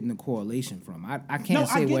is getting the correlation from. I can't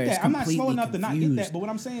say where it's completely I'm not slow enough confused. to not get that. But what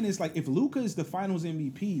I'm saying is, like, if Luka is the Finals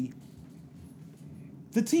MVP,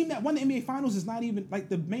 the team that won the NBA Finals is not even, like,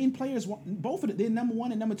 the main players, both of their number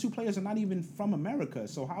one and number two players are not even from America.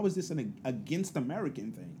 So how is this an against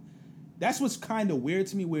American thing? That's what's kind of weird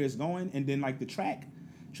to me where it's going. And then, like, the track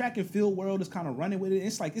and field world is kind of running with it.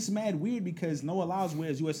 It's like, it's mad weird because Noah Lyles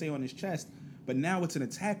wears USA on his chest, but now it's an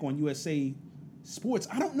attack on USA sports.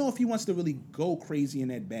 I don't know if he wants to really go crazy in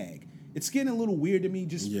that bag. It's getting a little weird to me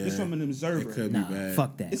just from an observer. It could be bad.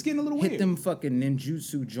 Fuck that. It's getting a little weird. Hit them fucking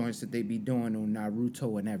ninjutsu joints that they be doing on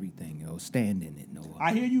Naruto and everything, yo. Stand in it, Noah.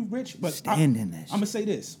 I hear you, Rich, but Stand in that shit. I'm going to say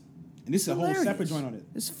this. And this is a whole separate joint on it.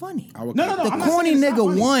 It's funny. No. The corny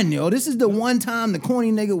nigga won, yo. This is the one time the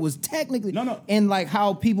corny nigga was technically and like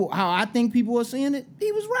how I think people are seeing it,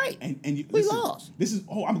 he was right. We lost.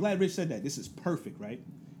 I'm glad Rich said that. This is perfect, right?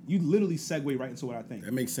 You literally segue right into what I think.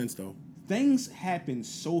 That makes sense though. Things happen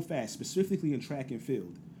so fast, specifically in track and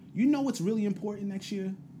field. You know what's really important next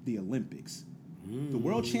year? The Olympics. The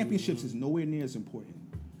World Championships is nowhere near as important.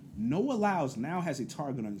 Noah Lyles now has a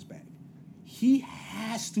target on his back. He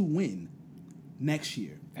has to win next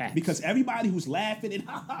year. Facts. Because everybody who's laughing and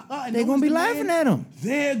they're gonna be laughing at him.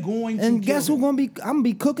 They're going to. And guess who's gonna be? I'm gonna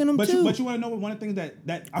be cooking them too. But you want to know one of the things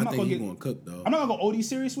that I'm not gonna cook though. I'm not gonna go OD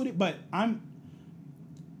serious with it, but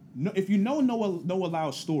if you know Noah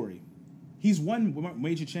Lyles' story, he's won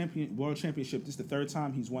world championship. This is the third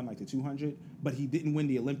time he's won like the 200, but he didn't win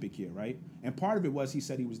the Olympic year, right? And part of it was he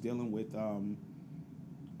said he was dealing with.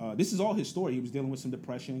 This is all his story. He was dealing with some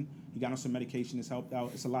depression. He got on some medication that's helped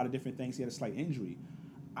out. It's a lot of different things. He had a slight injury.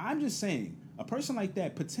 I'm just saying, a person like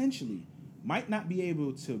that potentially might not be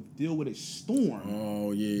able to deal with a storm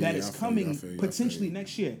that is coming potentially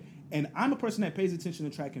next year. And I'm a person that pays attention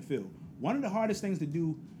to track and field. One of the hardest things to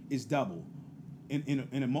do is double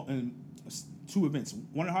in two events.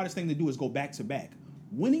 One of the hardest things to do is go back to back.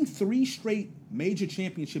 Winning 3 straight major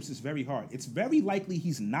championships is very hard. It's very likely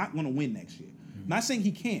he's not going to win next year. I'm not saying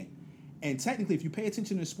he can't. And technically, if you pay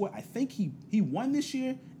attention to the sport, I think he won this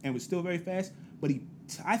year and was still very fast. But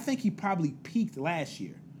I think he probably peaked last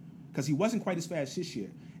year because he wasn't quite as fast this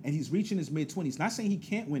year. And he's reaching his mid-20s. Not saying he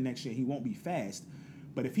can't win next year. He won't be fast.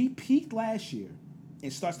 But if he peaked last year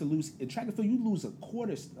and starts to lose, in track and field, you lose an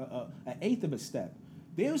eighth of a step.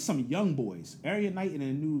 There's some young boys, Arian Knighton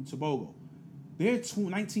and New Tobago. They're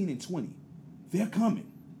 19 and 20. They're coming.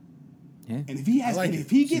 Yeah. And if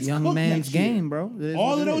he gets young cooked man's next year, game, bro.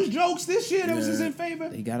 All of those jokes this year that was in favor,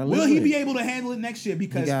 will he be able to handle it next year?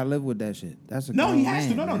 Because he gotta live with that shit. That's a he has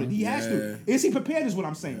to. No, he has to. Is he prepared? Is what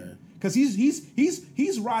I'm saying. Because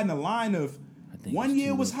he's riding the line of 1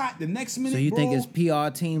 year was hot, the next minute. So you think his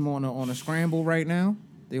PR team on a scramble right now?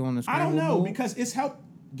 They on the scramble? I don't know mode? because it's helped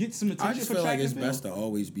get some attention. I just feel like it's best to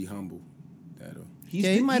always be humble.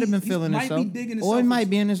 He might have been feeling himself, or he might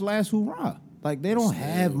be in his last hoorah. Like, they don't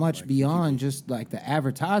have much beyond just, like, the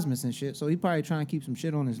advertisements and shit. So he probably trying to keep some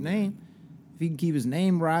shit on his name. If he can keep his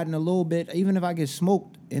name riding a little bit, even if I get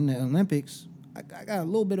smoked in the Olympics, I got a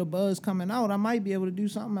little bit of buzz coming out. I might be able to do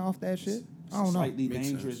something off that shit. I don't know. Slightly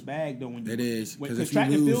dangerous bag, though. When it is. Because if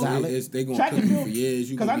track you and lose, they're going to cook you for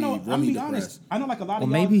years. You're going to be really depressed. Honest, I know, like, a lot of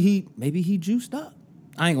y'all. Maybe he juiced up.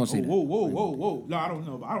 I ain't going to say that. Whoa. No, I don't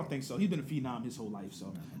know. I don't think so. He's been a phenom his whole life,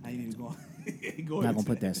 so I ain't even going to... I'm not gonna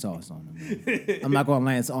put that sauce on him. I'm not gonna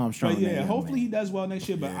Lance Armstrong. But yeah, hopefully he does well next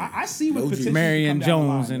year. But I see what potentially Marion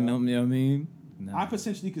Jones the line, and them. You know what I mean? No. I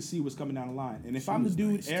potentially could see what's coming down the line. And if I'm the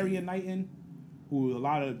dude, Arian Knighton, who a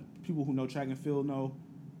lot of people who know track and field know,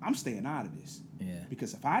 I'm staying out of this. Yeah.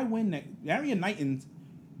 Because if I win that, Arian Knighton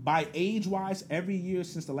by age-wise, every year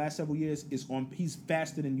since the last several years he's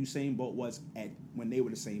faster than Usain Bolt was when they were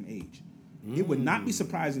the same age. It would not be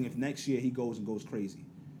surprising if next year he goes crazy.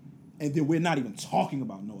 And then we're not even talking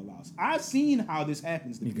about Noah Lyles. I've seen how this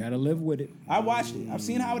happens to people. You gotta live with it. I watched it. I've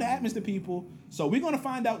seen how it happens to people. So we're gonna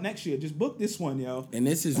find out next year. Just book this one, yo. And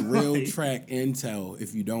this is real track intel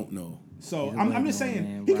if you don't know. So I'm just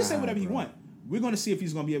saying, he can say whatever he wants. We're gonna see if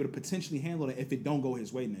he's gonna be able to potentially handle it if it don't go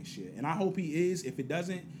his way next year. And I hope he is. If it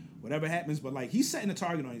doesn't, whatever happens. But like he's setting a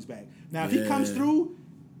target on his back. Now if he comes through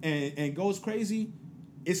and goes crazy,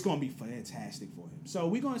 it's gonna be fantastic for him. So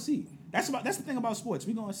we're gonna see. That's the thing about sports.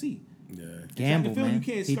 We're gonna see. Yeah. Gamble, man.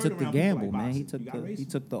 He took the gamble, like man. boxing. He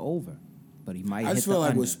took the over, but he might. I just hit feel the like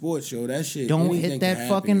under. with sports, yo, that shit. Don't anything hit that can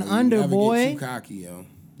fucking happen, yo. under, You never boy. Get too cocky, yo.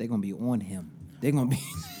 They're gonna be on him. They're gonna be.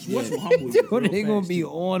 Sports will humble you real They're gonna fast, be too.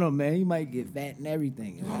 on him, man. He might get fat and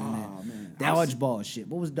everything. man. Dodgeball shit.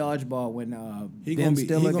 What was dodgeball when He Ben gonna be.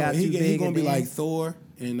 Stiller got too big? He gonna at be the like end? Thor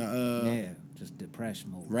in Yeah, just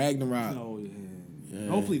depression mode. Ragnarok. Oh yeah.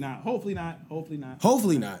 Hopefully not. Hopefully not.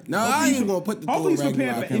 Hopefully not. No, I ain't gonna put the Thor Hopefully he's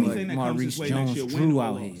prepared Ragnarok for in. anything that comes Maurice his way Jones next year. Drew Win or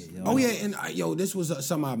out here. lose. Yo. Oh yeah, and yo, this was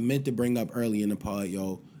something I meant to bring up early in the pod,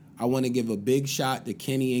 yo. I want to give a big shot to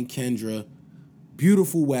Kenny and Kendra.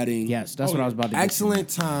 Beautiful wedding. Yes, that's what I was about to get Excellent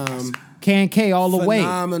time. Can K all the way.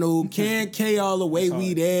 Phenomenal. Can K all the way.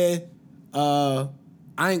 We there.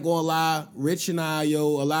 I ain't gonna lie. Rich and I,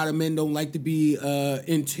 yo, a lot of men don't like to be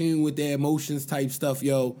in tune with their emotions type stuff,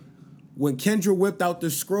 yo. When Kendra whipped out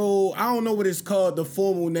the scroll, I don't know what it's called, the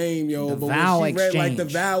formal name, yo. The but vow when she read like the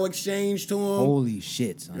exchange. vow exchange to him, Holy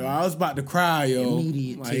shit, son. yo, I was about to cry, yo.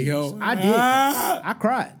 Immediate Like, tears. yo, I did. I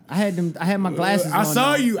cried. I had my glasses on. I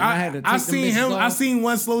saw though, you. and had to I take them seen bitches him. I off. seen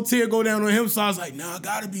one slow tear go down on him, so I was like, nah, I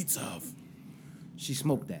gotta be tough. She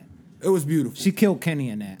smoked that. It was beautiful. She killed Kenny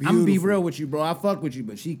in that. I'm gonna be Beautiful. real with you, bro. I fuck with you,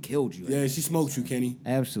 but she killed you. Yeah, she smoked you, Kenny.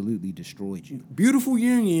 Absolutely destroyed you. Beautiful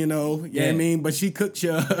union, you know. Yeah, Yeah. I mean, but she cooked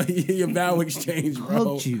your your vow exchange, bro.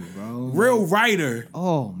 Cooked you, bro. Real writer.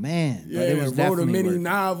 Oh man. Yeah, But it was wrote a definitely mini worth it.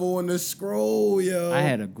 novel on the scroll, yo. I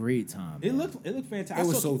had a great time. It man. looked fantastic. It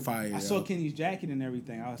was I saw, so fire, I saw yo. Kenny's jacket and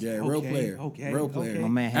everything. I was Yeah, like, real okay, player. Okay, Real player. okay. My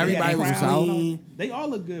man had Everybody was crown. clean. They all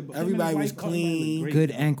look good. But him and Everybody his was wife, everybody looked clean. great.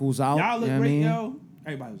 Good ankles out. Y'all look you know what I great, mean? yo.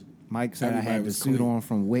 Everybody was good. Mike said Everybody I had the was suit clean. on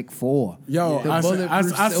from Wick 4. Yo, The I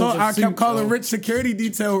bulletproof saw. silver I suit, kept calling yo. Rich security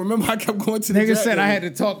detail. Remember, I kept going to the. Nigga jacket. said I had to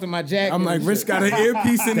talk to my jacket. I'm like, and Rich shit. got an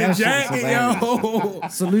earpiece in the That shit was jacket, hilarious. yo.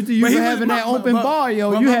 Salute to you But for he was- having that open bar,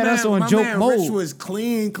 yo. but You my had us on my joke man mode. Rich was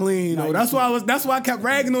clean, though. Nice. That's why I kept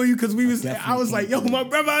ragging on you because we was. I definitely was like, yo, came my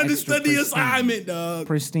brother understood the pristine. assignment, dog.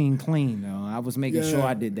 Pristine clean, though. I was making Yeah. sure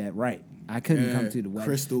I did that right. I couldn't Yeah, come to the wedding.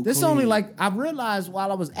 crystal This clean. only like I realized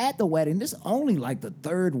while I was at the wedding. This only like the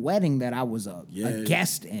third wedding that I was a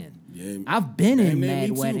guest in. Yeah. I've been in Man, me mad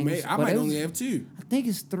too, weddings. mate. I but might it was- only have 2. I think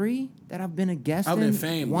it's 3 that I've been a guest I've in. been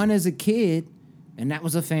family. One as a kid, and that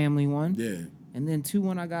was a family one. Yeah. And then 2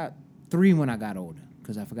 when I got 3 when I got older,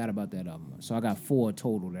 because I forgot about that other one. So I got 4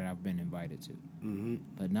 total that I've been invited to. Mm-hmm.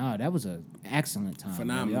 But no, that was an excellent time.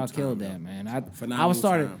 Phenomenal Y'all time, killed yo. that, man. I Phenomenal was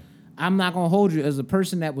started. time. I'm not gonna hold you as a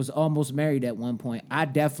person that was almost married at one point. I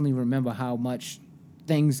definitely remember how much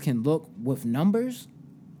things can look with numbers.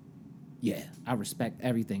 Yeah, I respect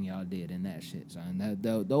everything y'all did in that shit, son.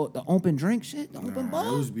 The open drink shit, the open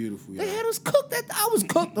bar. It was beautiful, They yo. had us cooked. I was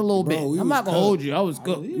cooked a little Bro, bit. we I'm was not gonna cooked. hold you. I was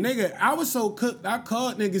cooked. Nigga, I was so cooked. I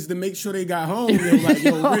called niggas to make sure they got home. Yo, like,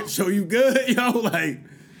 yo, Rich, so you good? Yo, like,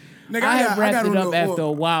 nigga, I had wrapped it on up the- after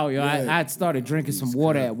a while, yo. Yeah. I had started drinking some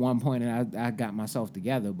water at one point, and I got myself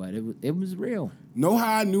together, but it was real. Know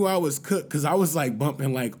how I knew I was cooked? Because I was like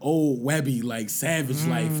bumping like old Webby, like Savage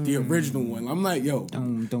Life, the original one. I'm like, yo,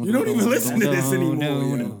 you don't even listen to this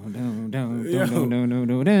anymore, yo. That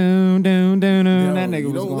nigga you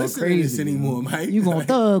was don't going listen to this crazy anymore, Mike. You gonna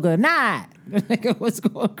thug or not? That nigga was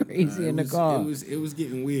going crazy in the car. It was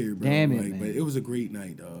getting weird, bro. Damn it, like, man. But it was a great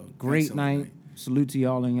night, dog. Great Excellent night. Salute to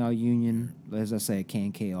y'all in y'all union. As I said,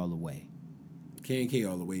 K all the way. K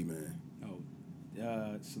all the way, man.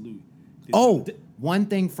 Salute. Oh, one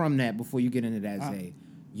thing from that before you get into that, Zay.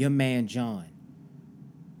 Your man John.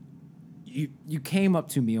 You came up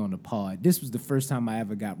to me on the pod. This was the first time I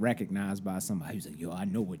ever got recognized by somebody. He was like, yo, I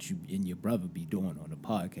know what you and your brother be doing on the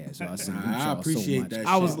podcast. So I salute I y'all appreciate so much. that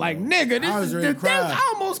I was shit, like, bro. nigga, I was this ready is to cry.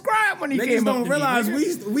 I almost cried when he Niggas came up don't to realize me.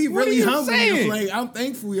 nigga. we What are really you hungry. saying? Like, I'm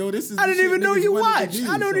thankful, yo. This is I the didn't shit even know niggas you wanted to watched. do,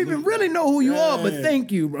 I don't so even really know who you are, but Yeah.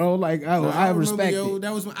 thank you, bro. Like, I remember, respect yo, it.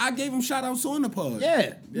 that was I gave him shout outs on the pod.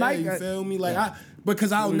 Yeah, like, you feel me? Like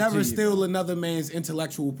because I'll Salute to never you, steal another man's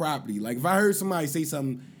intellectual property. Like if I heard somebody say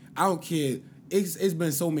something, I don't care it's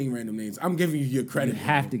been so many random names. I'm giving you your credit. You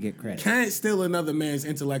have to get credit. Can't steal another man's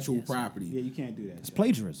intellectual property. Yeah, you can't do that. It's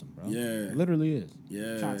plagiarism, bro. Yeah. It literally is.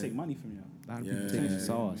 Yeah. Trying to take money from you. A lot of people taking the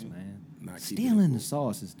sauce, man. Not keeping Stealing it the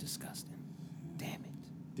sauce is disgusting. Damn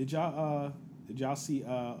it. Did y'all see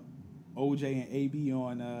OJ and AB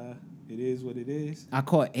on It Is What It Is? I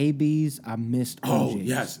caught ABs. I missed OJs. Oh,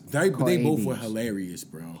 yes. They both were hilarious,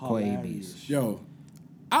 bro. Caught ABs. Yo,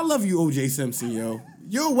 I love you, OJ Simpson, yo.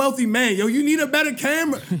 You're a wealthy man, yo. You need a better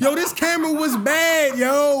camera. Yo, this camera was bad,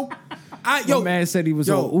 yo. My man said he was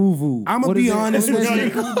on Uvu. I'm gonna be honest with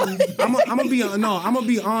you. I'm gonna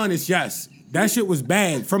be honest. Yes, that shit was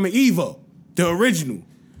bad from an Evo, the original.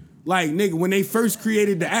 Like nigga, when they first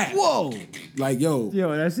created the app. Whoa. Like yo,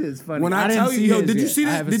 that shit is funny. When I tell you, yo, did you see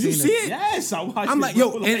that? Did you see it? Yes, I watched it. I'm like,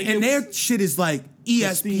 yo, and their shit is like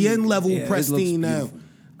ESPN level pristine now.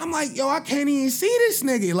 I'm like, yo, I can't even see this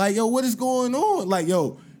nigga. Like, yo, what is going on? Like,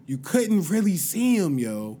 yo, you couldn't really see him,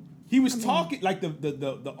 yo. He was talking like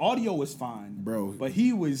the audio was fine, bro. But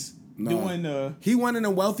he was doing He one of the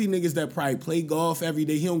wealthy niggas that probably play golf every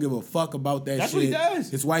day. He don't give a fuck about that That's shit. what he does.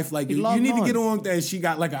 His wife like, you need to get on that. She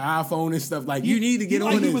got like an iPhone and stuff. Like, you need to get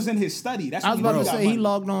on He it. was in his study. That's I was about to say he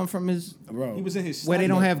logged on from his He was in his study. where they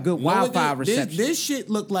don't have good Wi-Fi reception. This shit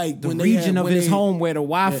looked like the region of his home where the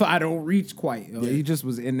Wi-Fi don't reach quite. He just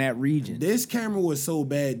was in that region. This camera was so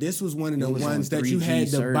bad. This was one of the ones that you had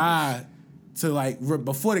to buy to like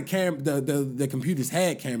before the computers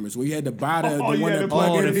had cameras where you had to buy the one that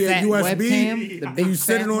plug in via USB webcam, and you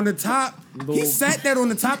set it on the top. He sat that on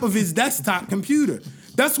the top of his desktop computer.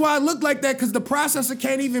 That's why it looked like that, because the processor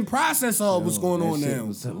can't even process all what's going on now. It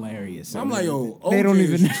was hilarious. I'm like, yo, they don't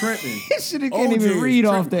even tripping. This shit can't even read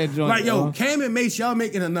off that joint. Like, yo, Cam and Mace, y'all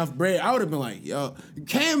making enough bread. I would have been like, yo,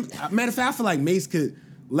 Cam. Matter of fact, I feel like Mace could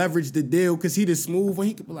leverage the deal because he the smooth one.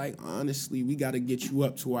 He could be like, honestly, we got to get you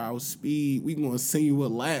up to our speed. We gonna send you a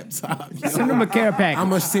laptop. Send him a care package. I'm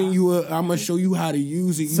gonna show you how to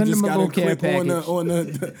use it. You Send just him a gotta care click on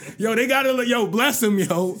the yo. They gotta bless him,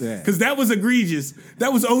 yo, because that was egregious.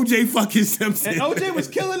 That was OJ fucking Simpson. And OJ was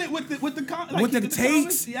killing it with the with the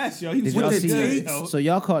takes. Yes, yo, he was Did y'all with the see takes. So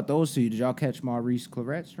y'all caught those two. Did y'all catch Maurice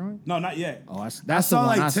Claret's joint? No, not yet. Oh, I that's saw the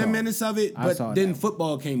one like I 10 saw. minutes of it, but then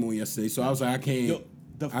football came on yesterday, so I was like, I can't.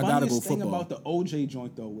 The I gotta go funniest thing football. about the OJ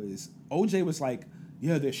joint though is OJ was like,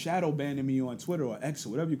 yeah, they're shadow banning me on Twitter or X or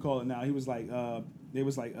whatever you call it now. He was like,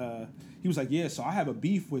 yeah, so I have a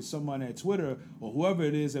beef with someone at Twitter or whoever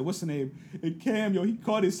it is, and what's the name? And Cam, yo, he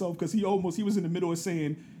caught himself because he was in the middle of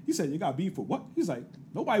saying, he said, you got beef with what? He's like,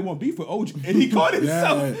 nobody want beef with OJ. And he caught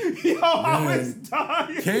himself. Yo, I was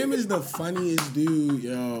dying. Cam is the funniest dude,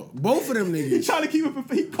 yo. Both of them niggas. He trying to keep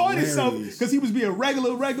it. He caught himself because he was being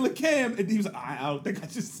regular Cam, and he was like, I don't think I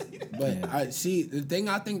should say that. But I see the thing.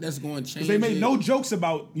 I think that's going to change. They made no jokes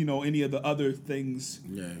about any of the other things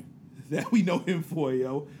that we know him for,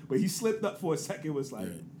 yo. But he slipped up for a second. Was like,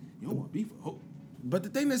 you don't want beef with Hope. But the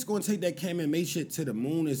thing that's going to take that Cam and May shit to the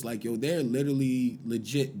moon is like, yo, they're literally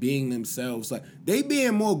legit being themselves. Like, they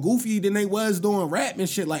being more goofy than they was doing rap and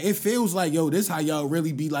shit. Like, it feels like, yo, this how y'all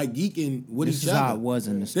really be like geeking with each other. This is how it was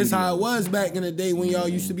in the studio. This how it was back in the day when y'all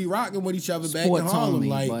used to be rocking with each other back in Harlem. Only,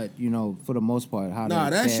 like, but for the most part, how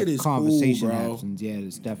that shit is conversation cool, bro. happens. Yeah,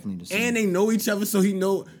 it's definitely the same. And they know each other, so he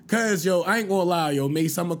know. Cause yo, I ain't gonna lie, yo,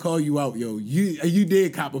 Mace, I'ma call you out, yo. You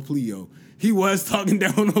did cop a plea, yo. He was talking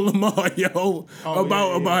down on Lamar, yo,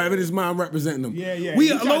 about having his mom representing him. Yeah.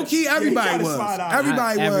 We low key, everybody was.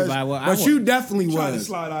 Everybody was. But you definitely was.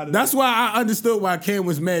 That's why I understood why Cam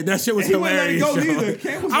was mad. That shit was hilarious.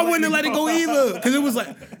 I wouldn't have let it go either, because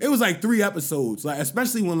it was like 3 episodes. Like,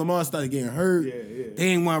 especially when Lamar started getting hurt. They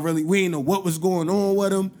didn't want we didn't know what was going on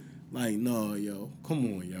with him. Like, no, yo, come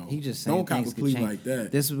on, yo. He just saying don't cop a things plea could change. like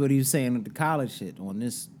that. This is what he was saying with the college shit on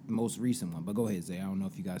this most recent one. But go ahead, Zay. I don't know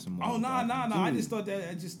if you got some more. Oh, no. I just thought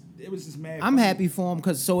that it was just mad. I'm happy for him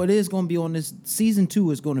because it is going to be on this. Season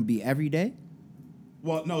 2 is going to be every day.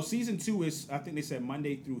 Well, no, season 2 is, I think they said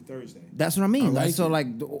Monday through Thursday. That's what I mean.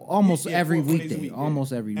 Almost every weekday.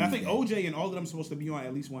 Almost every weekday. And I think OJ and all of them are supposed to be on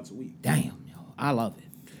at least once a week. Damn, yo. I love it.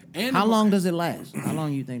 And how long does it last? How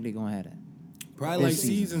long you think they're going to have that? Probably like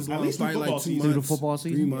seasons long. At least probably like 2 months. Through the football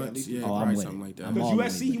season? 3 months. Yeah, probably something like that. Because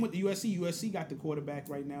USC, he went to USC. USC got the quarterback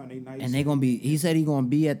right now, and they nice. And they're going to be, he said he's going to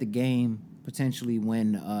be at the game potentially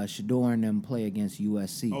when Shador and them play against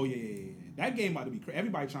USC. Oh, yeah. That game about to be crazy.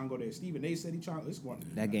 Everybody trying to go there. Stephen A said it's going to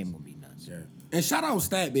be that game going to be nuts. Yeah. And shout out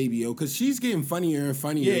Stat Baby, yo, because she's getting funnier and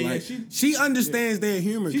funnier. Yeah, like, she understands their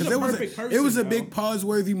humor. She's a perfect person. It was a big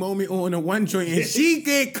pause-worthy moment on the one joint, and she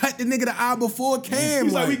did cut the nigga the eye before Cam.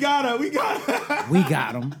 He's like, we got her. We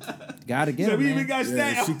got him. Gotta get So him, we man. even got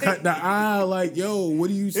stabbed. She cut the eye like, yo, what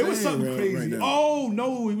are you saying? It was something right crazy. now? Oh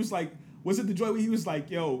no, he was like, was it the joint where he was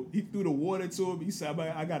like, yo, he threw the water to him. He said,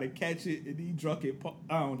 I gotta catch it, and he drunk it.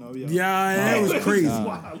 I don't know, yo. Yeah, it was crazy.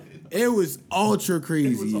 Wild. It was ultra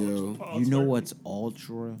crazy, It was yo. ultra- You know what's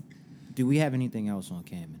ultra? Do we have anything else on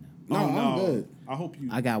Cam now? No, I'm good. I hope you.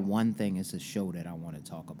 I got one thing. It's a show that I want to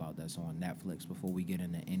talk about that's on Netflix before we get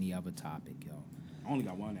into any other topic, yo. I only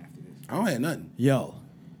got one after this. I don't have nothing. Yo.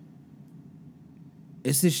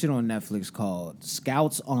 It's this shit on Netflix called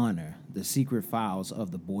Scouts Honor, The Secret Files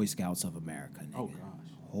of the Boy Scouts of America. Nigga. Oh gosh,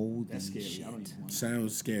 Holy that's scary. shit. I don't even want.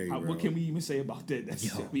 Sounds scary, bro. What can we even say about that?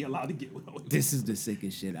 That's we allowed to get well with. This is the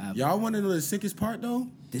sickest shit I've Y'all want to know the sickest part, though?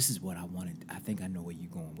 This is what I wanted. I think I know where you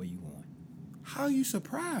going. Where you going? How you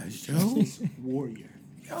surprised, yo? Warrior.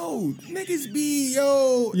 Yo, niggas be,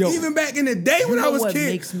 yo, Yo. even back in the day when You I know was what kid.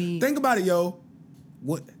 makes me- Think about it, yo.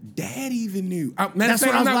 What Dad even knew. That's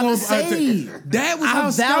what I was about to say. Dad was I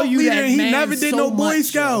our scout value leader that and he man never did so no Boy much,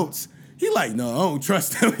 Scouts. He like, no, I don't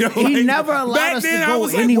trust him, yo. He Like, never allowed back us then, to I go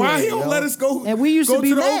was like, anywhere, why he don't yo. let us go? And we used to go be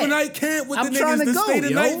to the mad. overnight camp with I'm the trying niggas to to go, stay the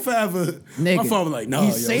yo. night forever. Nigga, My father like, no, he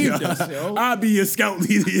yo, saved yo, us, yo. I'll be your scout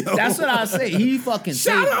leader, yo. That's what I say. He fucking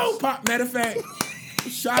Shout saved out, us. Pop. Matter of fact,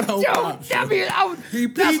 shout out, Yo, Pop. that mean, He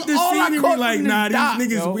that's peeped the all I scenery caught like, from nah, this doc, these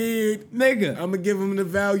niggas yo. weird. Nigga. I'm gonna give him the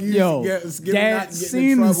value. Yo, get him not that getting in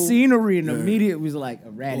scene, trouble. scenery, and Yeah. immediate was like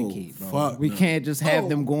eradicate, Oh, bro. fuck We no. can't just have Oh,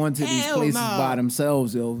 them going to these hell places nah. by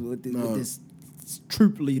themselves, yo, with this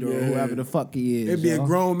troop leader or Yeah. whoever the fuck he is. It'd be yo. a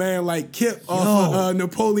grown man like Kip off of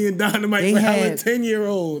Napoleon Dynamite They with hella had-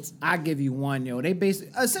 10-year-olds. I give you one, yo. They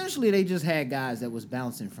essentially they just had guys that was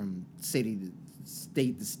bouncing from city to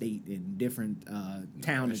state in different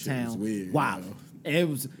town to shit town. was weird, Wow.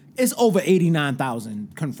 yo. It's over 89,000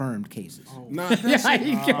 confirmed cases. Nah, Yeah,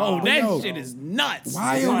 that yo, that yo. shit is nuts.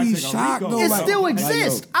 Why It's are like we a shocked Rico. though? It Like- still like, yo,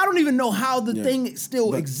 exists. I don't even know how the Yeah. thing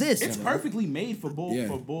still But exists. It's perfectly made for bull. Yeah.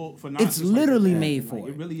 For not It's just like literally that. made Like, for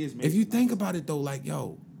it. It really is made. If you for think that. about it though, like,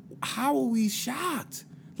 yo, how are we shocked?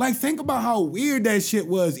 Like, think about how weird that shit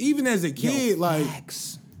was. Even as a kid, like,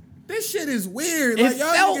 Facts. this shit is weird. It Like,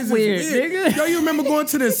 y'all felt niggas is weird, weird. nigga. Yo, you remember going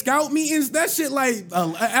to the scout meetings? That shit like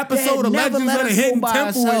an episode of never Legends let of the us go Hidden by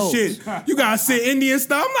Temple ourselves. and shit. You gotta sit Indian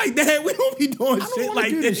style. I'm like, Dad, we don't be doing I don't shit want to like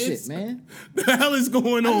do this. this shit, man. The hell is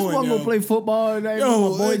going I on? just want to yo? go play football. And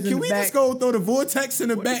Yo, my boys in can the we back. just go throw the vortex in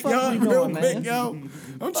the What the fuck backyard we real doing, quick, man? yo?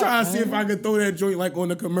 I'm trying to see if I can throw that joint like on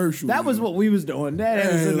the commercial. That was yo. what we was doing. That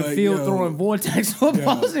was Yeah, in the like, field yo. throwing vortex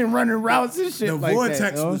footballs and running routes and shit The like vortex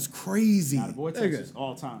that. yo. was crazy. Nah, the vortex is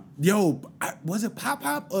all time. Yo, was it Pop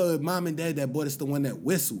or Mom and Dad that bought us the one that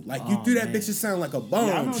whistled? Like, you threw that man. bitch, it sound like a bomb.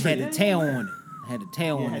 Yeah, I remember Had Yeah. the tail on it. Had the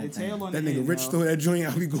tail Yeah, on had the that tail thing. on That the nigga end, Rich yo. throw that joint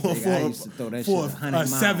out. We going Nigga, I used to throw that for shit 100 a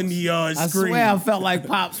miles. 70-yard I screen. swear I felt like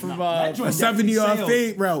Pops from That joint A 70-yard definitely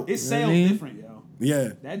fade route. It sailed Really? different, yo. Yeah.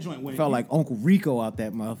 That joint went. felt like Uncle Rico out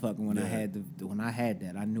that motherfucker when I Yeah. had when I had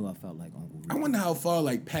that. I knew I felt like Uncle Rico. I wonder how far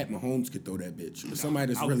like Pat Mahomes could throw that bitch. Or somebody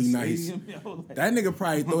that's out really the nice. stadium, yo, like- That nigga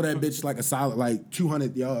probably throw that bitch like a solid like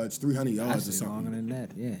 200 yards, 300 I yards or say longer something. than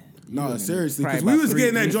that. Yeah. You No, looking seriously, probably because we about was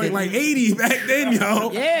getting that joint 350. like 80 back then,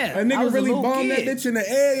 yo. Yeah, A I nigga was a really little bombed that kid. bitch in the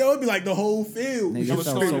air, yo. It'd be like the whole field. Nigga, Yo, it was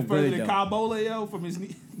felt throwing so it further good, than though. Carbola, yo, from his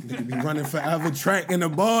knee. Nigga be running forever, tracking the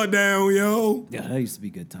ball down, yo. Yeah, that used to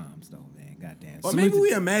be good times though, man. Goddamn. Or maybe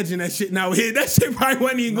we imagine that shit now here. That shit probably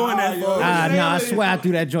wasn't even going that Nah, far. yo. I swear I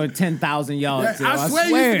threw that joint 10,000 yards. Yeah, yo. I swear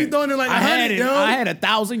you used to be throwing it like I had 100, it. yo. I had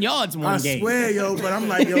 1,000 yards one I game. swear, yo, but I'm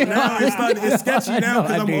like, yo, now it's sketchy now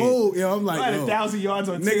because I I'm did. old, yo. I'm I like, had yo, 1,000 yards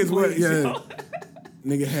on niggas 10 what, plays, yeah. yo.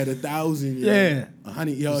 Nigga had 1,000, yo. Yeah.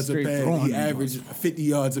 100 yards a Straight pass. throwing He them averaged 50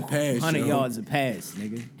 yards a pass. 100 yo. yards a pass,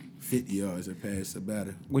 nigga. 50 yards a pass, a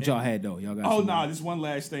batter. What y'all had though? Y'all got Oh, some nah, more? this one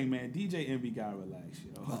last thing, man. DJ Envy gotta relax,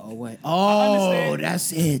 yo. Oh, wait. I Oh, understand.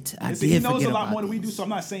 that's it. I Listen, did he knows forget a lot about more than we this. do, so I'm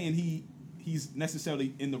not saying he's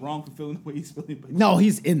necessarily in the wrong for feeling the way he's feeling. But No,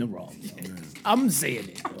 he's in the wrong. Yo. I'm saying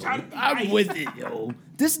it. Yo. trying to be I'm nice. with it, yo.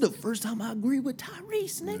 This is the first time I agree with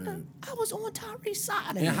Tyrese, nigga. I was on Tyrese's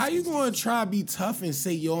side. And how you gonna try to be tough and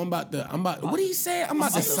say, yo, I'm about, what did he say? I'm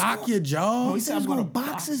about to sock your jaw? He said he was gonna I'm gonna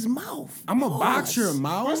box his mouth. I'm gonna box your First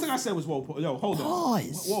mouth? thing I said was, whoa, yo, hold on.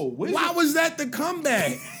 Pause. Whoa, where's Why it- was that the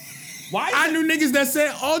comeback? why is I it- knew niggas that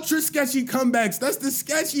said ultra sketchy comebacks. That's the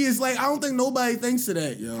sketchiest. Like, I don't think nobody thinks of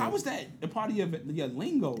that, yo. How is that a part of your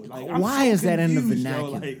lingo? Like, I'm Why so is that in the confused, yo,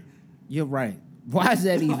 vernacular? like, You're right. Why is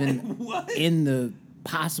that even what? in the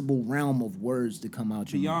possible realm of words to come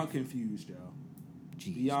out your mouth? Beyond confused, yo.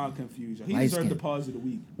 Jeez. Beyond confused, yo. He Light deserved skin. the pause of the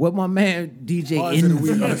week. What my man DJ Pause of the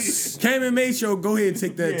week. Envy. Cam and May show, go ahead and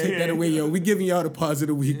take that Yeah. away, yo. We giving y'all the pause of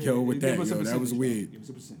the week, yo, with Give that, us a yo. That was percentage, yo. weird. Give us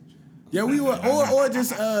a percentage. Yeah, we were, or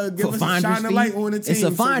just give us a shine a light on the team. It's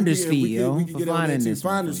a finder's fee, yo. We can get on that team.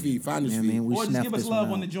 Finder's fee. Finder's fee. Or just give us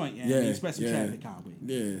love on the joint. Yeah, expect some traffic comedy.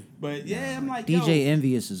 Yeah. But yeah, I'm like, DJ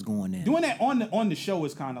Envious is going in. Doing that on the show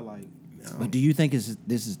is kind of like. But do you think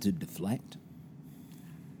this is to deflect?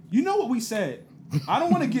 You know what we said. I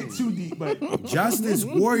don't want to get too deep, but Justice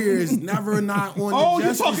Warrior is never not on the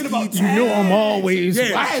Justice you're talking about feed. you know I'm always.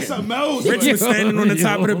 Yeah, I had something else. Rich was standing on the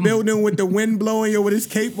top of the building with the wind blowing, with his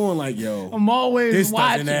cape on, like, yo, I'm always this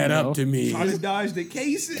watching, doesn't add up to me. Trying to dodge the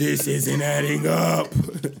cases. This isn't adding up.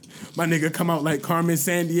 My nigga come out like Carmen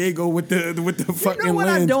Sandiego with the fucking. You know what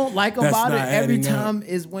lens. I don't like That's about it not every adding time up.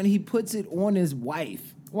 is when he puts it on his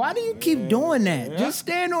wife. Why do you keep doing that? Just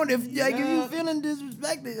stand on it. If you feeling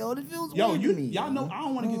disrespected, it feels weird to me. Y'all know I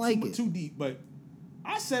don't want to get too it. deep, but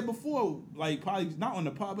I said before, like probably not on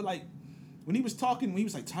the pod, but like when he was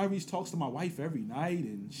like Tyrese talks to my wife every night,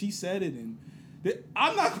 and she said it, and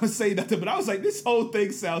I'm not gonna say nothing, but I was like, this whole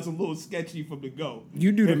thing sounds a little sketchy from the go.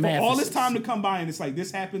 You do the and math. For all this time to come by, and it's like this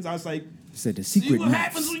happens. I was like, He said the secret see what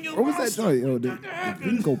math. happens when you What was that joint? Yo, the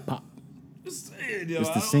bingo pop. It's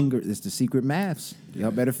the secret maths. Y'all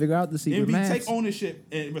better figure out the secret maths. Take ownership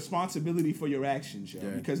and responsibility for your actions, yo. Yeah.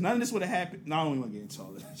 Because none of this would have happened. No, I don't even want to get into all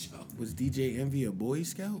of that, yo. Was DJ Envy a Boy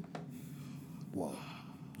Scout? Whoa,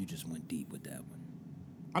 you just went deep with that one.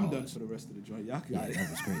 I'm done for the rest of the joint. Y'all got it. That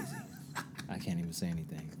was crazy. I can't even say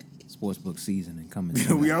anything. Sportsbook Seasoning coming.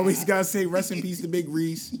 We always gotta say rest in peace to Big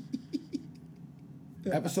Reese.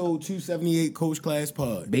 Episode 278, Coach Class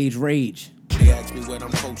Pod. Beige Rage. They asked me what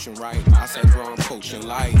I'm coaching, right? I said, bro, I'm coaching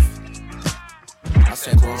life. I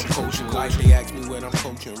said, bro, I'm coaching life. They asked me what I'm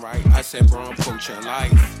coaching, right? I said, bro, I'm coaching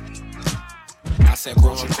life. I said,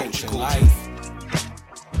 bro, I'm coaching life.